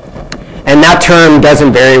 And that term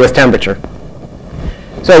doesn't vary with temperature.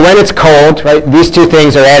 So when it's cold, right, these two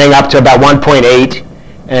things are adding up to about 1.8,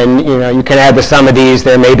 and you can add the sum of these.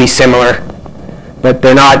 They may be similar, but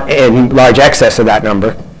they're not in large excess of that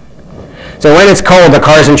number. So when it's cold, the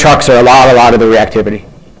cars and trucks are a lot of the reactivity.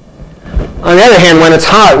 On the other hand, when it's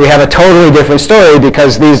hot, we have a totally different story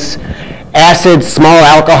because these acids, small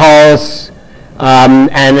alcohols,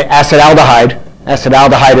 and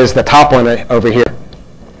acetaldehyde is the top one over here.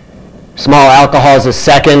 Small alcohols is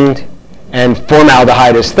second, and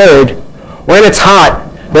formaldehyde is third. When it's hot,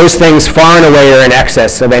 those things far and away are in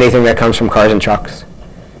excess of anything that comes from cars and trucks.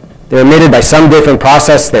 They're emitted by some different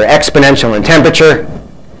process. They're exponential in temperature.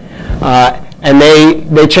 And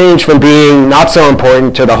they change from being not so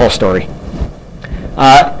important to the whole story.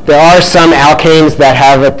 There are some alkanes that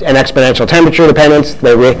have an exponential temperature dependence.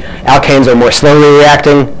 Alkanes are more slowly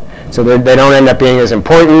reacting, so they don't end up being as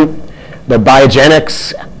important. The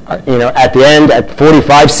biogenics, at the end, at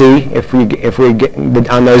 45C, if we get,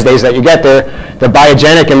 on those days that you get there, the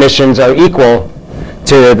biogenic emissions are equal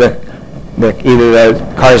to either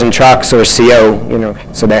the cars and trucks or CO,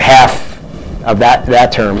 so they're half of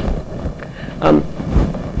that term.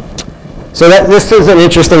 So this is an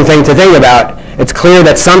interesting thing to think about. It's clear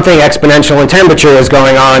that something exponential in temperature is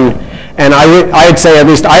going on, and I'd say, at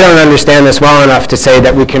least I don't understand this well enough to say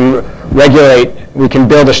that we can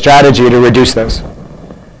build a strategy to reduce those.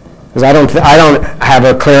 Because I don't have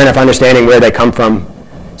a clear enough understanding where they come from.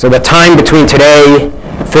 So the time between today,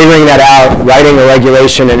 figuring that out, writing a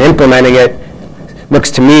regulation, and implementing it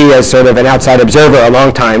looks to me as sort of an outside observer a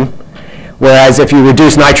long time. Whereas if you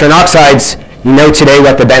reduce nitrogen oxides, you know today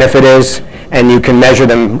what the benefit is, and you can measure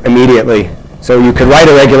them immediately. So you could write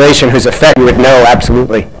a regulation whose effect you would know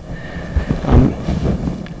absolutely.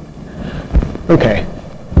 Okay.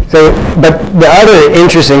 So, but the other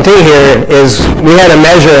interesting thing here is we had a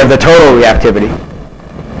measure of the total reactivity.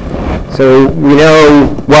 So we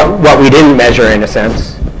know what we didn't measure in a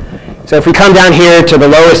sense. So if we come down here to the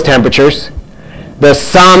lowest temperatures, the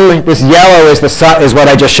sum, this yellow is what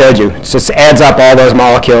I just showed you. It just adds up all those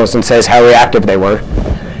molecules and says how reactive they were.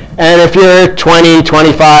 And if you're 20,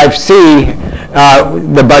 25C,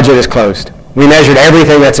 the budget is closed. We measured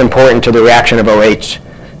everything that's important to the reaction of OH.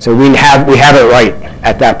 So we have it right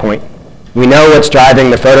at that point. We know what's driving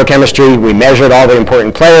the photochemistry. We measured all the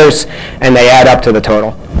important players, and they add up to the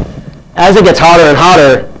total. As it gets hotter and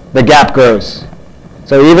hotter, the gap grows.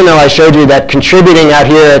 So even though I showed you that contributing out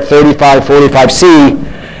here at 35, 45C,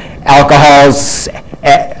 alcohols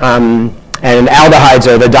and aldehydes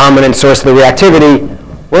are the dominant source of the reactivity,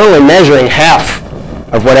 we're only measuring half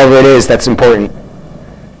of whatever it is that's important.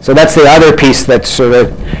 So that's the other piece that sort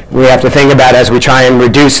of we have to think about as we try and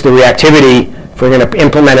reduce the reactivity. If we're going to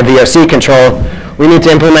implement a VOC control, we need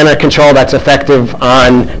to implement a control that's effective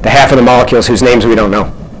on the half of the molecules whose names we don't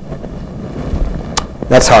know.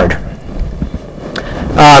 That's hard.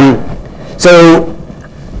 So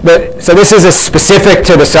this is specific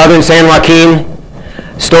to the southern San Joaquin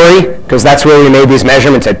story, because that's where we made these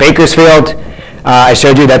measurements at Bakersfield. I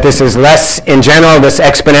showed you that this is less, in general, this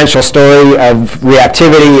exponential story of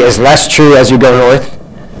reactivity is less true as you go north.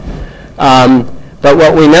 But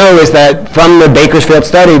what we know is that from the Bakersfield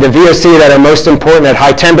study, the VOC that are most important at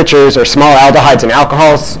high temperatures are small aldehydes and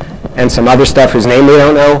alcohols, and some other stuff whose name we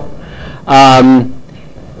don't know.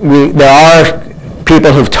 There are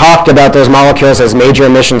people who've talked about those molecules as major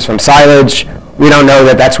emissions from silage. We don't know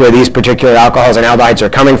that that's where these particular alcohols and aldehydes are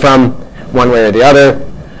coming from, one way or the other.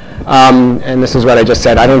 And this is what I just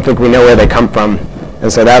said. I don't think we know where they come from.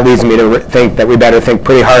 And so that leads me to think that we better think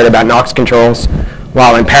pretty hard about NOx controls,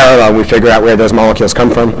 while in parallel we figure out where those molecules come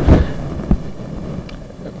from.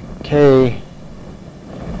 Okay.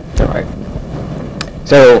 All right.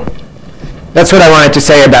 So that's what I wanted to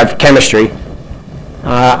say about chemistry.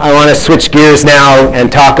 I want to switch gears now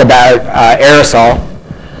and talk about aerosol.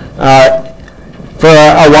 For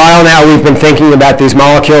a while now, we've been thinking about these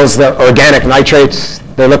molecules, the organic nitrates.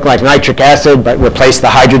 They look like nitric acid, but replace the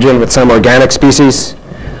hydrogen with some organic species.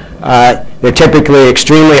 They're typically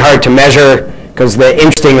extremely hard to measure because the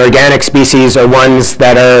interesting organic species are ones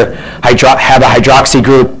that have a hydroxy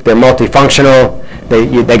group. They're multifunctional.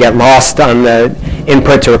 They get lost on the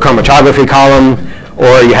input to a chromatography column,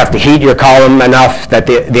 or you have to heat your column enough that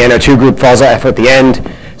the NO2 group falls off at the end.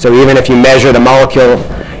 So even if you measure the molecule,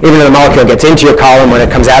 even though the molecule gets into your column, when it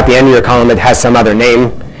comes out the end of your column, it has some other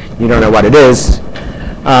name. You don't know what it is.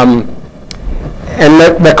 And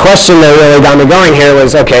the question that really got me going here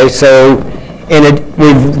was, okay, so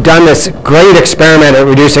we've done this great experiment at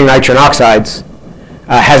reducing nitrogen oxides.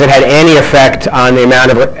 Has it had any effect on the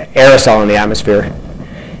amount of aerosol in the atmosphere?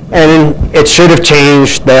 And it should have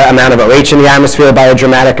changed the amount of OH in the atmosphere by a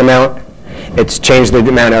dramatic amount. It's changed the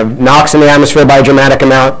amount of NOx in the atmosphere by a dramatic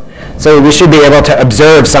amount. So we should be able to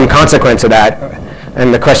observe some consequence of that.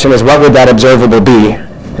 And the question is, what would that observable be?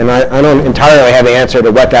 And I don't entirely have the answer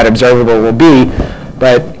to what that observable will be,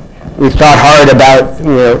 but we've thought hard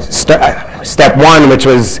about step one, which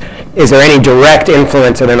was, is there any direct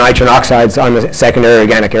influence of the nitrogen oxides on the secondary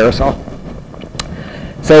organic aerosol?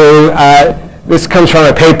 So this comes from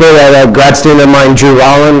a paper that a grad student of mine, Drew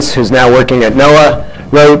Rollins, who's now working at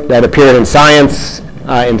NOAA, wrote that appeared in Science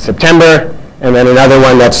in September, and then another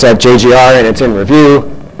one that's at JGR and it's in review.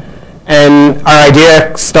 And our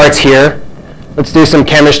idea starts here. Let's do some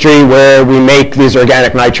chemistry where we make these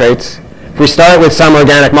organic nitrates. If we start with some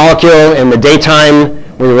organic molecule in the daytime,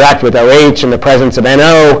 we react with OH in the presence of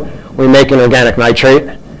NO, we make an organic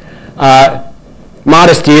nitrate.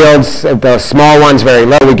 Modest yields, the small ones very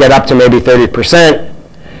low, we get up to maybe 30%.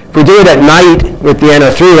 If we do it at night with the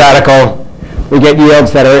NO3 radical, we get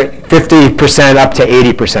yields that are 50% up to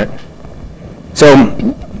 80%. So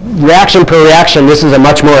reaction per reaction, this is a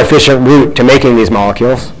much more efficient route to making these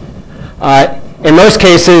molecules. In most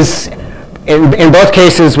cases, in both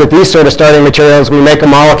cases with these sort of starting materials, we make a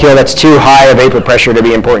molecule that's too high a vapor pressure to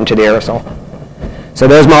be important to the aerosol. So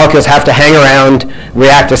those molecules have to hang around,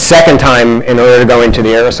 react a second time in order to go into the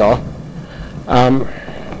aerosol.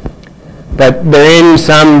 But they're in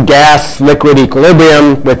some gas-liquid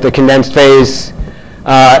equilibrium with the condensed phase.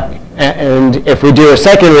 And if we do a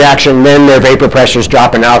second reaction, then their vapor pressures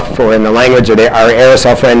drop enough, or in the language of our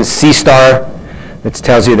aerosol friends, C star. That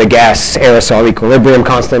tells you the gas-aerosol equilibrium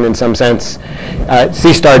constant in some sense.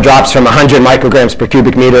 C star drops from 100 micrograms per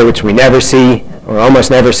cubic meter, which we never see, or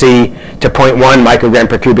almost never see, to 0.1 microgram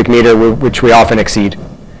per cubic meter, which we often exceed.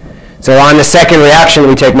 So on the second reaction,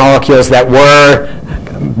 we take molecules that were,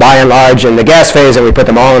 by and large, in the gas phase, and we put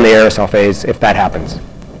them all in the aerosol phase, if that happens.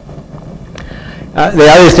 The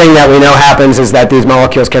other thing that we know happens is that these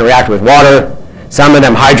molecules can react with water. Some of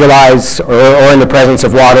them hydrolyze, or in the presence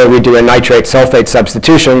of water, we do a nitrate-sulfate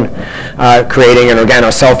substitution, creating an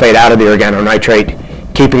organosulfate out of the organonitrate,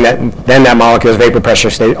 keeping that, then that molecule's vapor pressure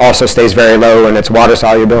also stays very low, and its water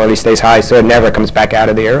solubility stays high, so it never comes back out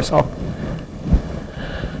of the aerosol.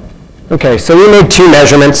 Okay, so we made two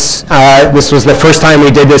measurements. This was the first time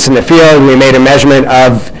we did this in the field. We made a measurement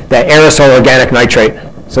of the aerosol organic nitrate.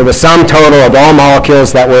 So the sum total of all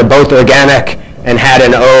molecules that were both organic and had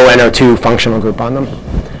an O-NO2 functional group on them.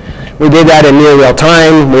 We did that in near real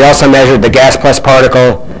time. We also measured the gas plus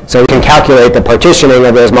particle, so we can calculate the partitioning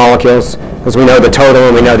of those molecules, because we know the total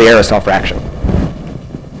and we know the aerosol fraction.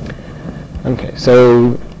 Okay,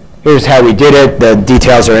 so here's how we did it. The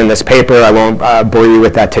details are in this paper. I won't bore you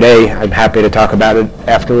with that today. I'm happy to talk about it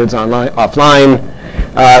afterwards offline.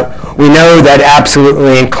 We know that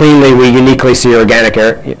absolutely and cleanly we uniquely see organic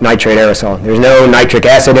nitrate aerosol. There's no nitric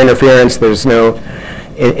acid interference. There's no,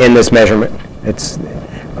 in this measurement. It's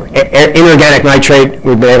inorganic nitrate,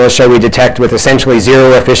 we've been able to show we detect with essentially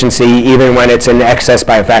zero efficiency, even when it's in excess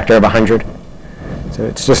by a factor of 100. So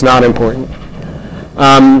it's just not important.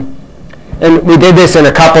 And we did this in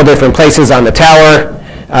a couple different places on the tower.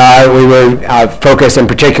 We were focused in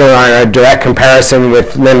particular on a direct comparison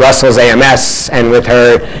with Lynn Russell's AMS and with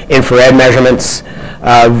her infrared measurements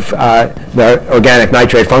of the organic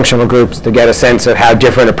nitrate functional groups to get a sense of how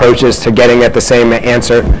different approaches to getting at the same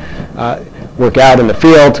answer work out in the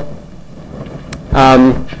field.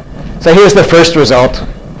 So here's the first result.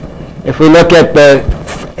 If we look at the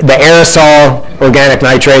aerosol organic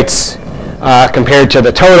nitrates compared to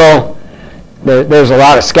the total, there's a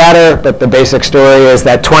lot of scatter, but the basic story is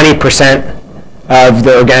that 20% of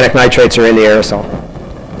the organic nitrates are in the aerosol.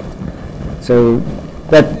 So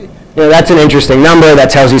that's an interesting number.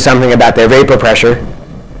 That tells you something about their vapor pressure.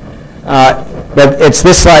 But it's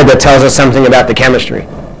this slide that tells us something about the chemistry.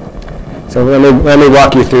 So let me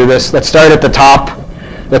walk you through this. Let's start at the top.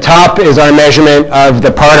 The top is our measurement of the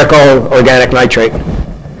particle organic nitrate.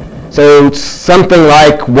 So it's something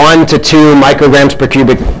like 1 to 2 micrograms per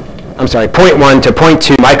cubic, I'm sorry, 0.1 to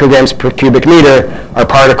 0.2 micrograms per cubic meter are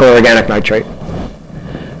particle organic nitrate.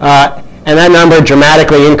 And that number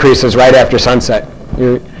dramatically increases right after sunset.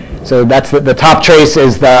 So that's the top trace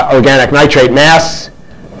is the organic nitrate mass,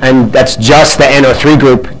 and that's just the NO3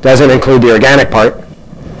 group, doesn't include the organic part.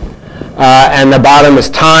 And the bottom is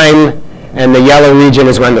time, and the yellow region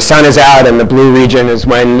is when the sun is out, and the blue region is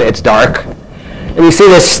when it's dark. And you see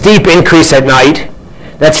this steep increase at night.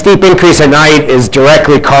 That steep increase at night is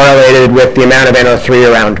directly correlated with the amount of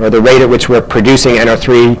NO3 around, or the rate at which we're producing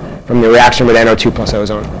NO3 from the reaction with NO2 plus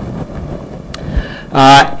ozone.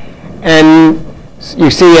 And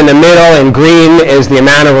you see in the middle in green is the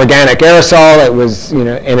amount of organic aerosol. It was, in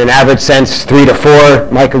an average sense, 3 to 4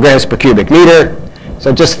 micrograms per cubic meter.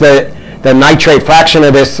 So just the nitrate fraction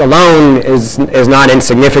of this alone is not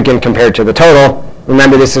insignificant compared to the total.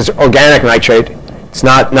 Remember, this is organic nitrate. It's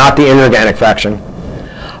not the inorganic fraction.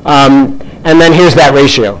 And then here's that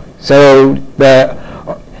ratio. So the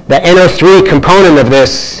NO3 component of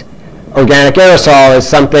this organic aerosol is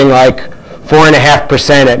something like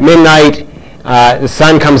 4.5% at midnight. The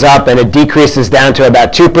sun comes up and it decreases down to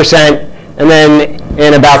about 2%. And then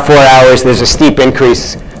in about 4 hours, there's a steep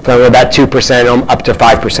increase from about 2% up to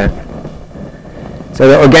 5%. So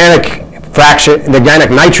the organic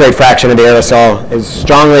nitrate fraction of the aerosol is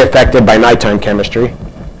strongly affected by nighttime chemistry.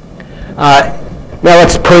 Now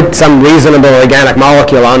let's put some reasonable organic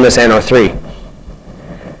molecule on this NO3.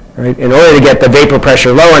 Right? In order to get the vapor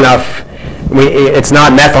pressure low enough, it's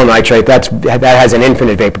not methyl nitrate. That has an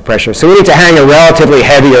infinite vapor pressure. So we need to hang a relatively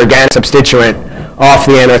heavy organic substituent off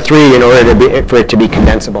the NO3 in order for it to be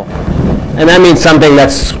condensable. And that means something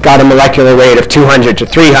that's got a molecular weight of 200 to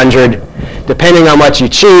 300. Depending on what you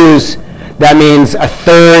choose, that means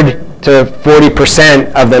 1/3 to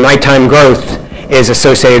 40% of the nighttime growth is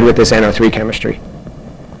associated with this NO3 chemistry.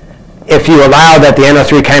 If you allow that the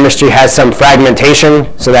NO3 chemistry has some fragmentation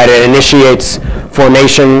so that it initiates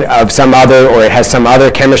formation of some other, or it has some other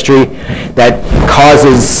chemistry that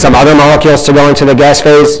causes some other molecules to go into the gas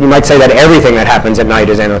phase, you might say that everything that happens at night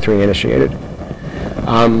is NO3 initiated.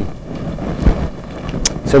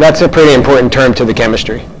 So that's a pretty important term to the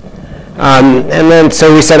chemistry. And then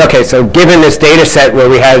so we said, okay, so given this data set where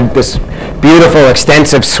we had this beautiful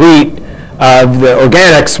extensive suite of the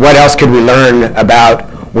organics, what else could we learn about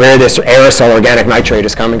where this aerosol organic nitrate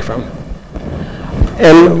is coming from?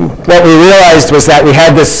 And what we realized was that we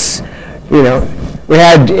had this,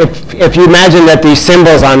 if you imagine that these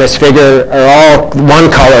symbols on this figure are all one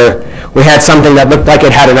color, we had something that looked like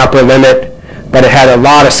it had an upper limit, but it had a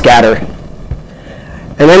lot of scatter.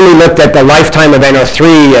 And then we looked at the lifetime of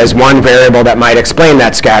NO3 as one variable that might explain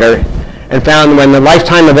that scatter, and found when the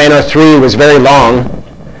lifetime of NO3 was very long,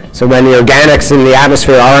 so when the organics in the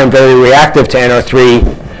atmosphere aren't very reactive to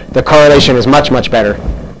NO3, the correlation is much, much better.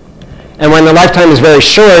 And when the lifetime is very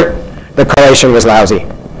short, the correlation was lousy.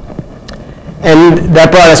 And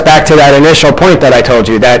that brought us back to that initial point that I told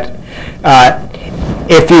you, that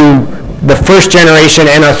the first generation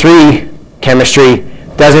NO3 chemistry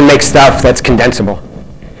doesn't make stuff that's condensable.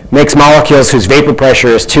 It makes molecules whose vapor pressure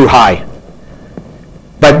is too high.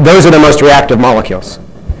 But those are the most reactive molecules.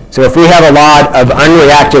 So if we have a lot of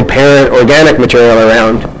unreacted parent organic material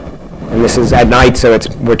around, and this is at night, so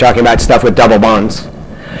we're talking about stuff with double bonds.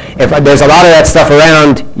 If there's a lot of that stuff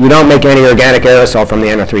around, you don't make any organic aerosol from the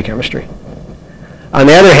NO3 chemistry. On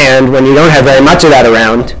the other hand, when you don't have very much of that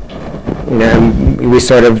around, we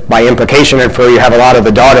sort of, by implication, infer you have a lot of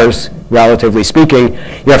the daughters, relatively speaking.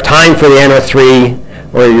 You have time for the NO3,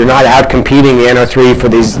 or you're not out competing the NO3 for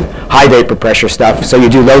these high vapor pressure stuff, so you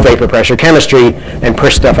do low vapor pressure chemistry and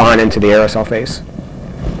push stuff on into the aerosol phase.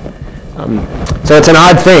 So it's an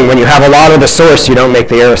odd thing. When you have a lot of the source, you don't make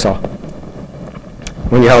the aerosol.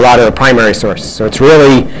 When you have a lot of the primary source. So it's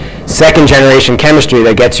really second generation chemistry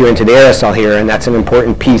that gets you into the aerosol here, and that's an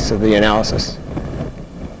important piece of the analysis.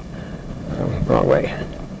 Wrong way.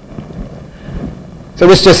 So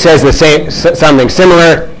this just says something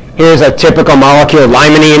similar. Here's a typical molecule,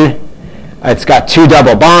 limonene. It's got 2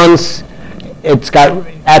 double bonds. It's got,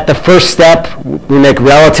 at the first step, we make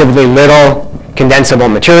relatively little condensable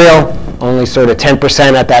material, only sort of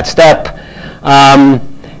 10% at that step.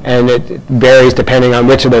 And it varies depending on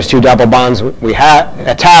which of those 2 double bonds we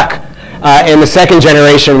attack. In the second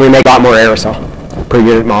generation, we make a lot more aerosol per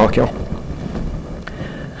unit molecule.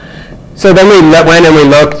 So then we went and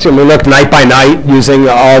we looked night by night using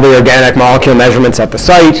all the organic molecule measurements at the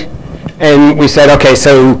site. And we said, okay,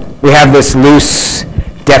 so we have this loose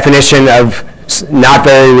definition of not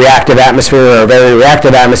very reactive atmosphere or very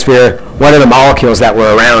reactive atmosphere. What are the molecules that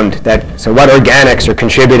were around? So what organics are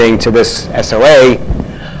contributing to this SOA?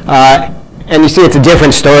 And you see it's a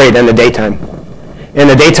different story than the daytime. In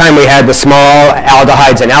the daytime, we had the small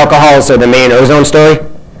aldehydes and alcohols, so the main ozone story.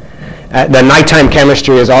 The nighttime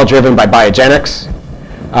chemistry is all driven by biogenics.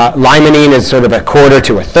 Limonene is sort of 1/4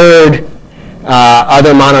 to 1/3.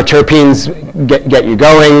 Other monoterpenes get you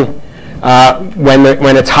going.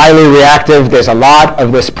 When it's highly reactive, there's a lot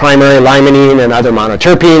of this primary limonene and other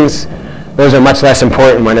monoterpenes. Those are much less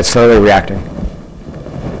important when it's slowly reacting.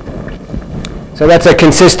 So that's a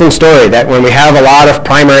consistent story, that when we have a lot of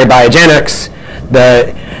primary biogenics,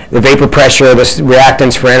 the vapor pressure, the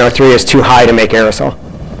reactants for NO3 is too high to make aerosol.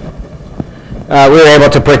 We were able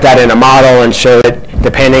to put that in a model and show that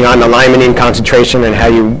depending on the limonene concentration and how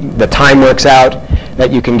the time works out,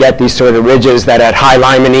 that you can get these sort of ridges that at high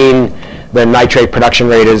limonene, the nitrate production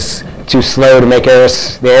rate is too slow to make the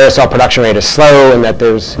aerosol production rate is slow, and that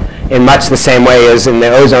there's, in much the same way as in the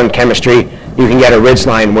ozone chemistry, you can get a ridge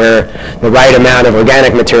line where the right amount of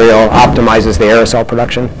organic material optimizes the aerosol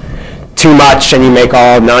production. Too much and you make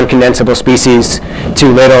all non-condensable species.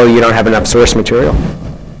 Too little, you don't have enough source material.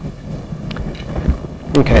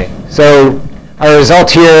 Okay, so our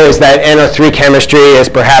result here is that NO3 chemistry is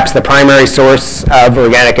perhaps the primary source of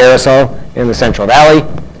organic aerosol in the Central Valley.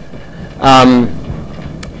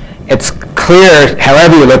 It's clear,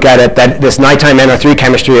 however you look at it, that this nighttime NO3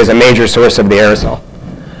 chemistry is a major source of the aerosol.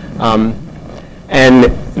 And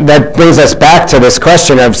that brings us back to this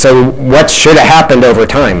question of, so what should have happened over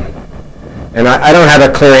time? And I don't have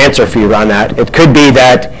a clear answer for you on that. It could be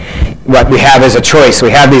that what we have is a choice.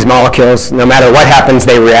 We have these molecules. No matter what happens,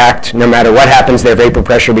 they react. No matter what happens, their vapor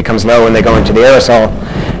pressure becomes low when they go into the aerosol.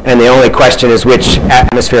 And the only question is which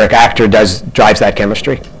atmospheric actor drives that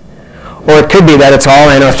chemistry. Or it could be that it's all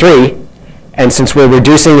NO3. And since we're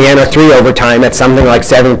reducing the NO3 over time at something like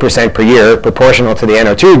 7% per year, proportional to the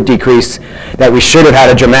NO2 decrease, that we should have had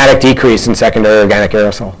a dramatic decrease in secondary organic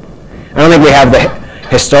aerosol. I don't think we have the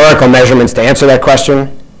historical measurements to answer that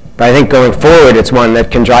question, but I think going forward it's one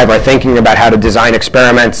that can drive our thinking about how to design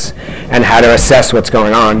experiments and how to assess what's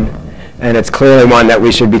going on. And it's clearly one that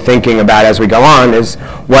we should be thinking about as we go on, is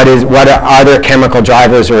what are there chemical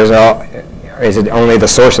drivers, or is it only the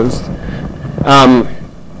sources?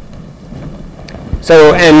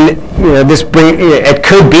 It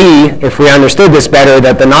could be, if we understood this better,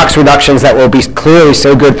 that the NOx reductions that will be clearly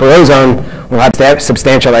so good for ozone will have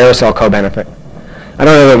substantial aerosol co-benefit. I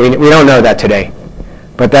don't know that we don't know that today,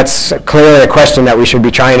 but that's clearly a question that we should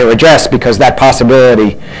be trying to address, because that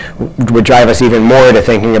possibility would drive us even more to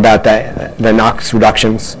thinking about the NOx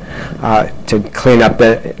reductions to clean up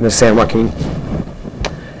the San Joaquin.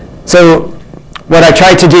 So what I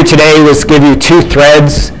tried to do today was give you two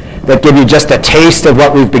threads that give you just a taste of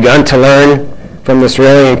what we've begun to learn from this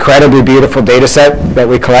really incredibly beautiful data set that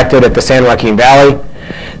we collected at the San Joaquin Valley.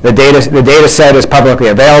 The data set is publicly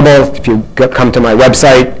available. If you come to my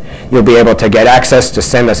website, you'll be able to get access.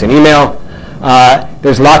 Just send us an email.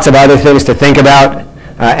 There's lots of other things to think about.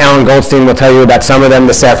 Alan Goldstein will tell you about some of them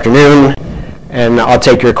this afternoon. And I'll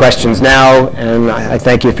take your questions now, and I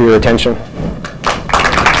thank you for your attention.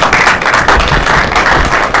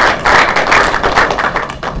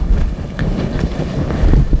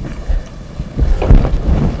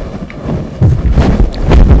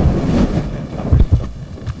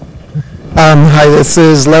 Hi, this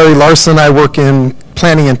is Larry Larson. I work in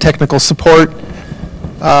planning and technical support.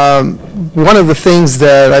 One of the things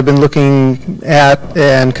that I've been looking at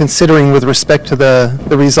and considering with respect to the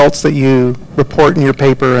results that you report in your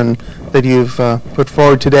paper and that you've put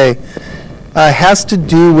forward today has to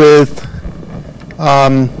do with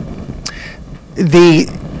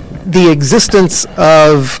the existence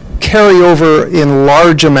of carryover in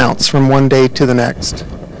large amounts from one day to the next.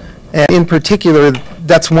 And in particular,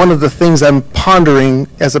 that's one of the things I'm pondering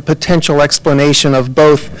as a potential explanation of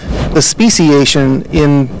both the speciation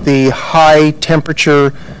in the high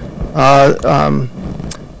temperature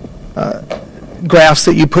graphs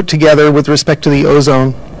that you put together with respect to the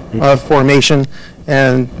ozone formation,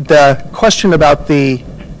 and the question about the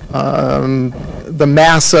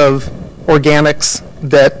mass of organics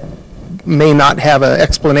that may not have an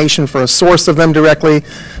explanation for a source of them directly,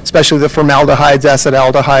 especially the formaldehydes,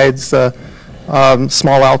 acetaldehydes,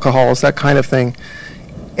 small alcohols, that kind of thing.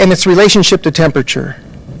 And its relationship to temperature,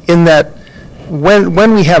 in that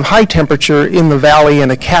when we have high temperature in the valley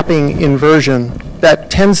and a capping inversion,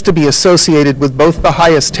 that tends to be associated with both the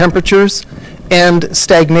highest temperatures and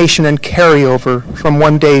stagnation and carryover from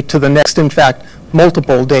one day to the next, in fact,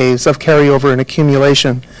 multiple days of carryover and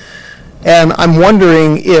accumulation. And I'm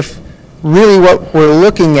wondering if really what we're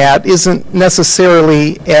looking at isn't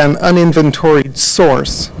necessarily an uninventoried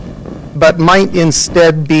source, but might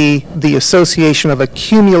instead be the association of a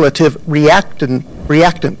cumulative reactant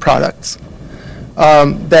products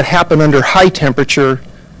that happen under high temperature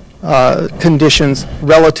conditions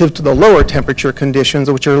relative to the lower temperature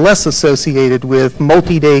conditions, which are less associated with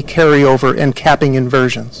multi-day carryover and capping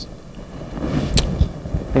inversions.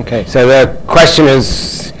 Okay, so the question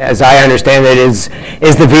is, as I understand it, is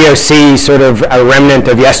the VOC sort of a remnant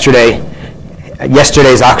of yesterday's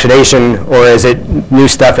oxidation, or is it new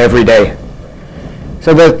stuff every day?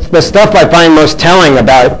 So the stuff I find most telling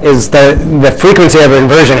about is the frequency of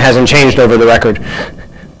inversion hasn't changed over the record.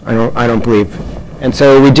 I don't believe. And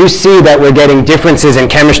so we do see that we're getting differences in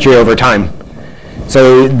chemistry over time.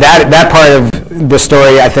 So that part of the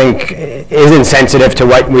story, I think, is insensitive to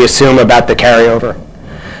what we assume about the carryover.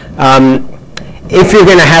 If you're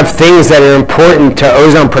going to have things that are important to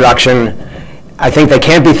ozone production, I think they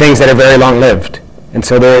can't be things that are very long-lived. And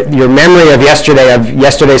so your memory of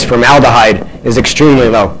yesterday's formaldehyde is extremely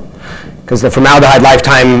low, because the formaldehyde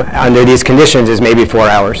lifetime under these conditions is maybe 4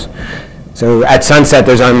 hours. So at sunset,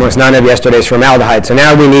 there's almost none of yesterday's formaldehyde. So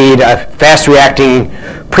now we need a fast-reacting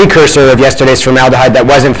precursor of yesterday's formaldehyde that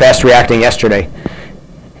wasn't fast-reacting yesterday.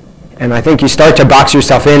 And I think you start to box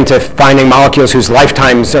yourself into finding molecules whose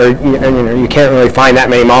lifetimes are, you can't really find that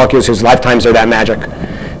many molecules whose lifetimes are that magic.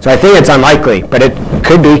 So I think it's unlikely, but it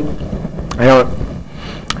could be.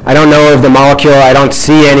 I don't know of the molecule. We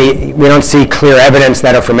don't see clear evidence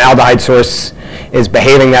that a formaldehyde source is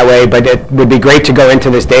behaving that way, but it would be great to go into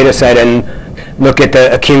this data set and look at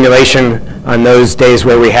the accumulation on those days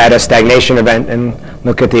where we had a stagnation event and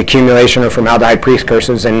look at the accumulation of formaldehyde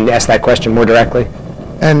precursors and ask that question more directly.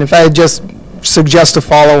 And if I just suggest a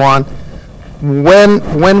follow-on,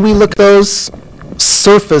 when we look at those,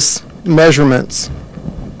 surface measurements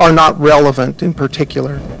are not relevant in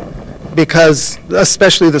particular, because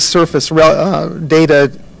especially the surface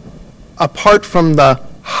data, apart from the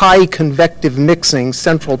high convective mixing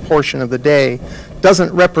central portion of the day,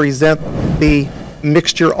 doesn't represent the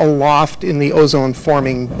mixture aloft in the ozone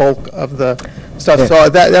forming bulk of the stuff. Yeah. So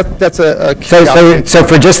that's a key. So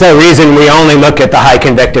for just that reason, we only look at the high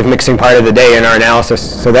convective mixing part of the day in our analysis,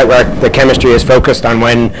 so that the chemistry is focused on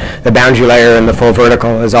when the boundary layer and the full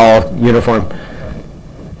vertical is all uniform.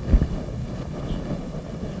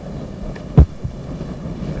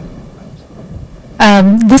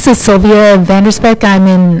 This is Sylvia Vanderspeck. I'm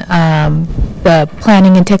in the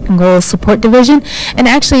Planning and Technical Support Division. And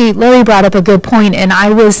actually, Larry brought up a good point, and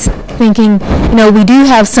I was thinking, we do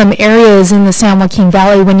have some areas in the San Joaquin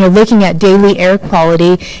Valley when you're looking at daily air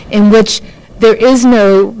quality in which there is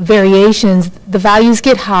no variations. The values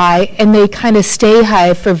get high, and they kind of stay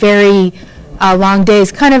high for very long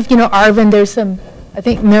days. Kind of, Arvin, there's some, I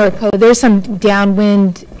think Maricopa, there's some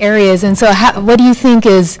downwind areas. And so what do you think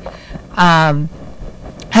is,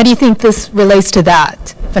 how do you think this relates to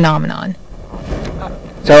that phenomenon?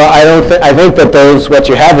 So I think that what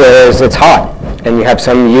you have there is it's hot, and you have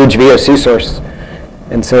some huge VOC source.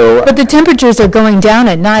 And so, but the temperatures are going down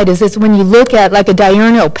at night. Is this when you look at like a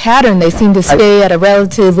diurnal pattern, they seem to stay at a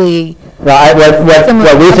relatively... Well,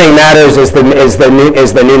 what we think matters is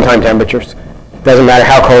the noontime temperatures. It doesn't matter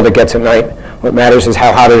how cold it gets at night. What matters is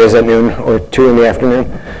how hot it is at noon or 2 in the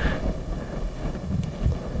afternoon.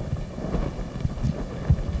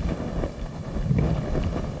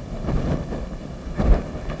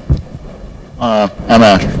 I'm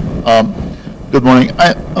Ash. Good morning.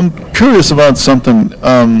 I'm curious about something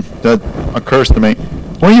that occurs to me.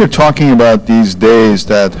 When you're talking about these days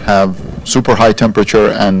that have super high temperature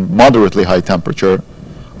and moderately high temperature,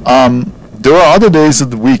 there are other days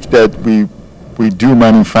of the week that we do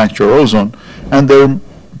manufacture ozone, and there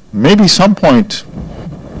may be some point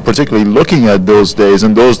particularly looking at those days,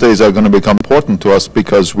 and those days are going to become important to us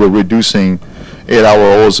because we're reducing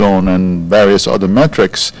 8-hour ozone and various other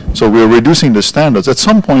metrics. So we're reducing the standards. At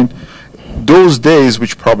some point, those days,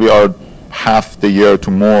 which probably are half the year to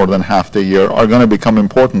more than half the year, are going to become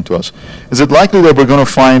important to us. Is it likely that we're going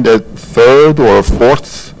to find a third or a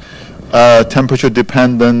fourth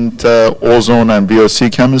temperature-dependent ozone and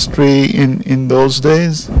VOC chemistry in those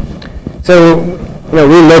days? So, we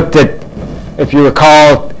looked at, if you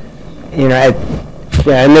recall,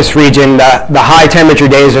 in this region, the high temperature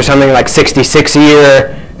days are something like 66 a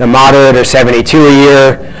year, the moderate are 72 a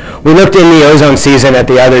year. We looked in the ozone season at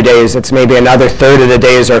the other days. It's maybe another third of the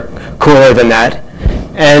days are cooler than that.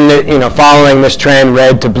 And following this trend,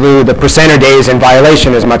 red to blue, the percent of days in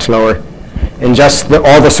violation is much lower in just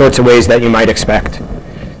all the sorts of ways that you might expect.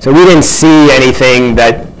 So we didn't see anything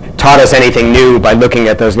that taught us anything new by looking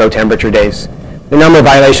at those low temperature days. The number of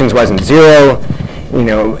violations wasn't zero,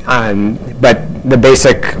 but the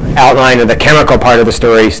basic outline of the chemical part of the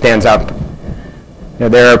story stands up.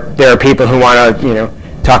 There are people who want to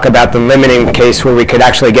talk about the limiting case where we could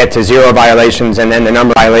actually get to 0 violations, and then the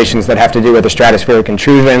number of violations that have to do with a stratospheric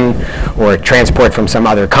intrusion or transport from some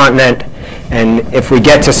other continent. And if we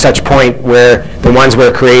get to such point where the ones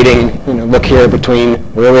we're creating, look here between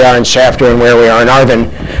where we are in Shafter and where we are in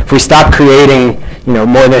Arvin, if we stop creating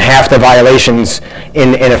more than half the violations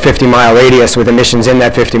in a 50-mile radius with emissions in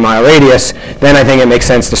that 50-mile radius, then I think it makes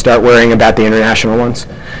sense to start worrying about the international ones.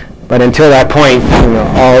 But until that point,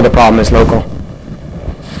 all of the problem is local.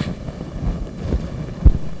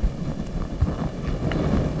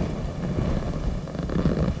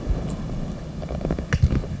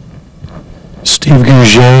 Steve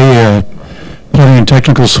Gouget, Planning and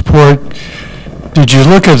Technical Support. Did you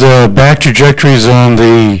look at the back trajectories on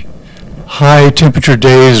the high temperature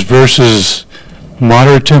days versus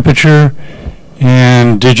moderate temperature?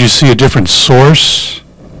 And did you see a different source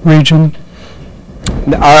region?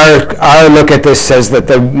 Our look at this says that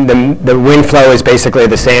the wind flow is basically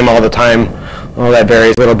the same all the time. All that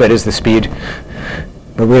varies a little bit is the speed,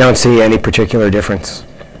 but we don't see any particular difference.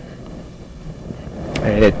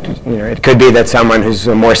 It could be that someone who's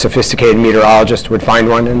a more sophisticated meteorologist would find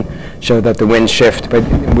one and show that the winds shift, but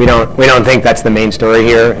we don't think that's the main story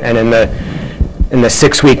here. And in the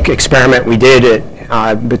 6-week experiment we did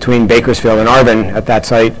between Bakersfield and Arvin at that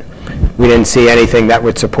site, we didn't see anything that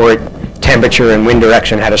would support temperature and wind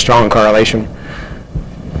direction had a strong correlation.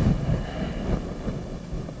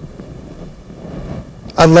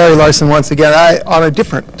 I'm Larry Larson once again. On a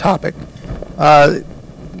different topic.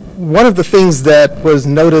 One of the things that was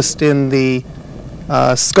noticed in the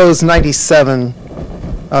SCOES 97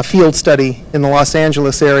 field study in the Los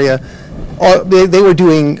Angeles area, they were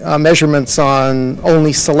doing measurements on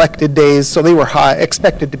only selected days, so they were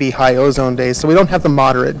expected to be high ozone days, so we don't have the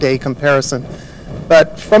moderate day comparison.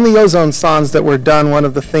 But from the ozone sondes that were done, one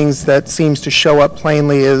of the things that seems to show up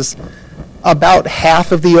plainly is about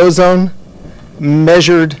half of the ozone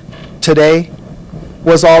measured today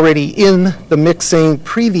was already in the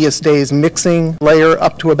previous day's mixing layer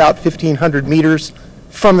up to about 1,500 meters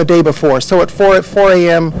from the day before. So at 4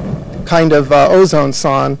 a.m. kind of ozone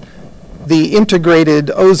sonde, the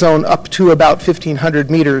integrated ozone up to about 1,500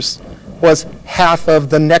 meters was half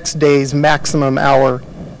of the next day's maximum hour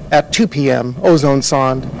at 2 p.m. ozone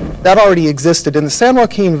sonde. That already existed. In the San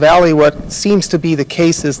Joaquin Valley, what seems to be the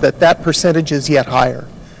case is that that percentage is yet higher.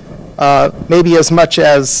 Maybe as much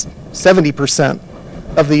as 70%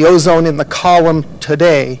 of the ozone in the column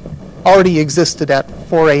today already existed at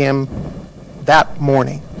 4 a.m. that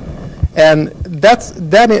morning. And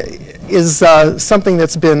that is something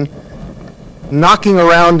that's been knocking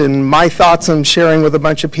around in my thoughts and sharing with a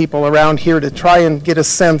bunch of people around here to try and get a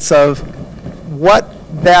sense of what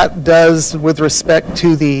that does with respect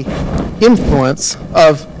to the influence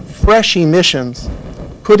of fresh emissions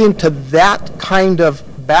put into that kind of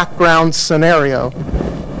background scenario,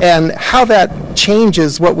 and how that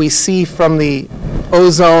changes what we see from the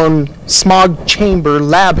ozone smog chamber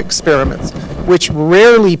lab experiments, which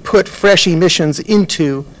rarely put fresh emissions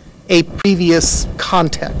into a previous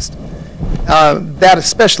context. That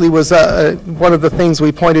especially was one of the things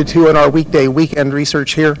we pointed to in our weekend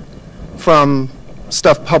research here from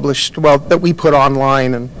stuff published, well, that we put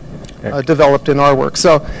online and developed in our work.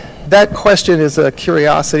 So that question is a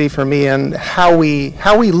curiosity for me, and how we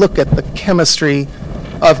look at the chemistry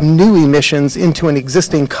of new emissions into an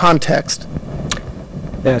existing context.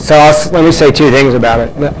 Yeah, so let me say two things about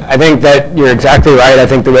it. I think that you're exactly right. I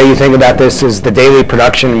think the way you think about this is the daily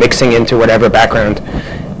production mixing into whatever background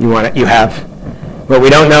you have. What we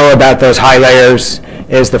don't know about those high layers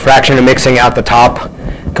is the fraction of mixing out the top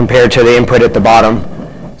compared to the input at the bottom.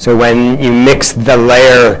 So when you mix the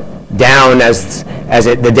layer down as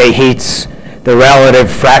the day heats, the relative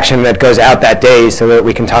fraction that goes out that day, so that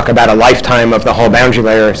we can talk about a lifetime of the whole boundary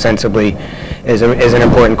layer sensibly, is an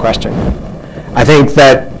important question. I think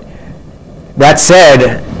that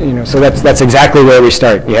said, so that's exactly where we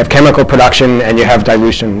start. You have chemical production and you have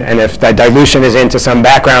dilution, and if that dilution is into some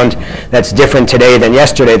background that's different today than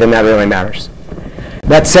yesterday, then that really matters.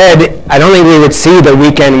 That said, I don't think we would see the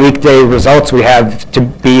weekday results we have to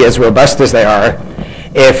be as robust as they are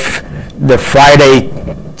if the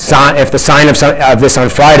sign of this on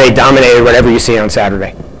Friday dominated whatever you see on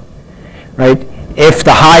Saturday, right? If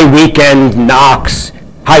the high weekday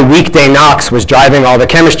NOx was driving all the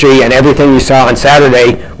chemistry, and everything you saw on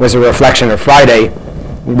Saturday was a reflection of Friday,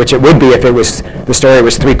 which it would be if the story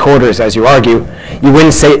was 3/4, as you argue, you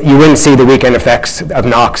wouldn't see the weekend effects of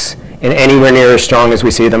NOx in anywhere near as strong as we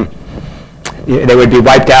see them. They would be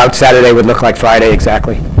wiped out. Saturday would look like Friday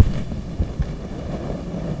exactly.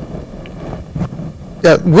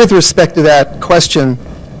 With respect to that question,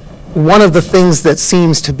 one of the things that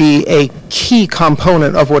seems to be a key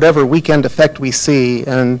component of whatever weekend effect we see,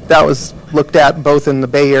 and that was looked at both in the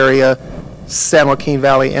Bay Area, San Joaquin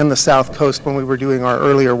Valley, and the South Coast when we were doing our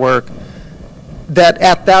earlier work, that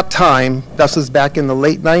at that time, this was back in the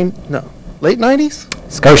late 90s?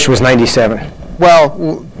 Scotia was 97.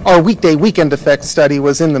 Well, our weekend effect study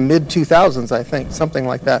was in the mid-2000s, I think, something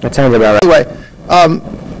like that. That sounds about right. Anyway,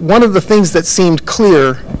 one of the things that seemed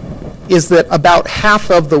clear is that about half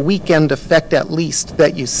of the weekend effect, at least,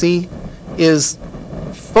 that you see is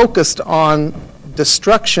focused on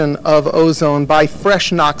destruction of ozone by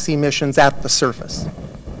fresh NOx emissions at the surface.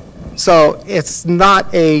 So it's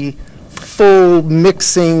not a full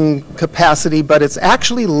mixing capacity, but it's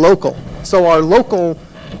actually local. So our local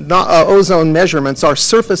ozone measurements are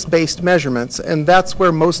surface-based measurements, and that's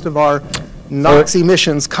where most of our NOx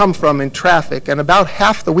emissions come from in traffic. And about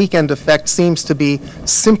half the weekend effect seems to be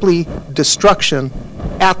simply destruction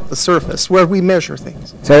at the surface where we measure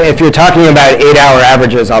things. So if you're talking about 8-hour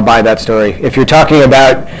averages, I'll buy that story. If you're talking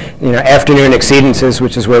about, afternoon exceedances,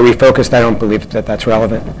 which is where we focused, I don't believe that that's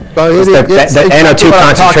relevant. The NO2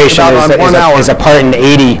 concentration is a part in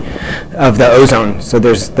 80 of the ozone, so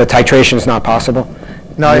the titration is not possible.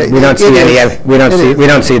 No, we don't see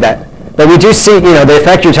that. But we do see, the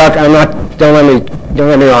effect you're talking. Don't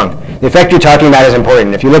let me wrong. The effect you're talking about is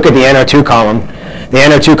important. If you look at the NO2 column, the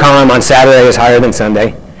NO2 column on Saturday is higher than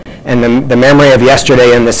Sunday, and the memory of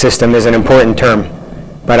yesterday in the system is an important term.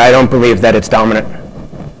 But I don't believe that it's dominant.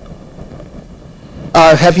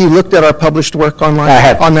 Have you looked at our published work online? I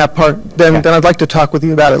have. On that part? Then I'd like to talk with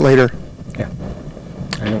you about it later. Yeah.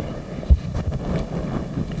 I know.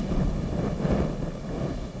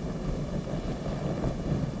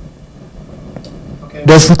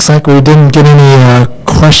 This looks like we didn't get any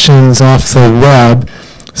questions off the web,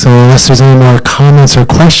 so unless there's any more comments or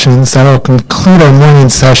questions, that'll conclude our morning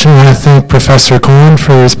session. I want to thank Professor Cohen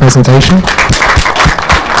for his presentation.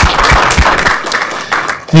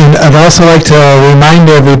 And I'd also like to remind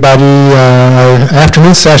everybody, our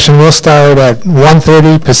afternoon session will start at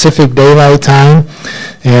 1:30 Pacific Daylight Time,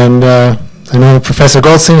 and I know Professor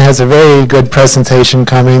Goldstein has a very good presentation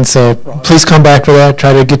coming, so please come back for that.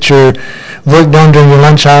 Try to get your work done during your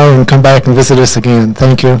lunch hour and come back and visit us again.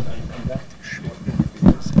 Thank you.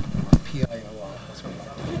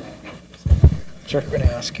 Sure. I'm going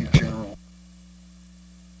to ask you, Jim.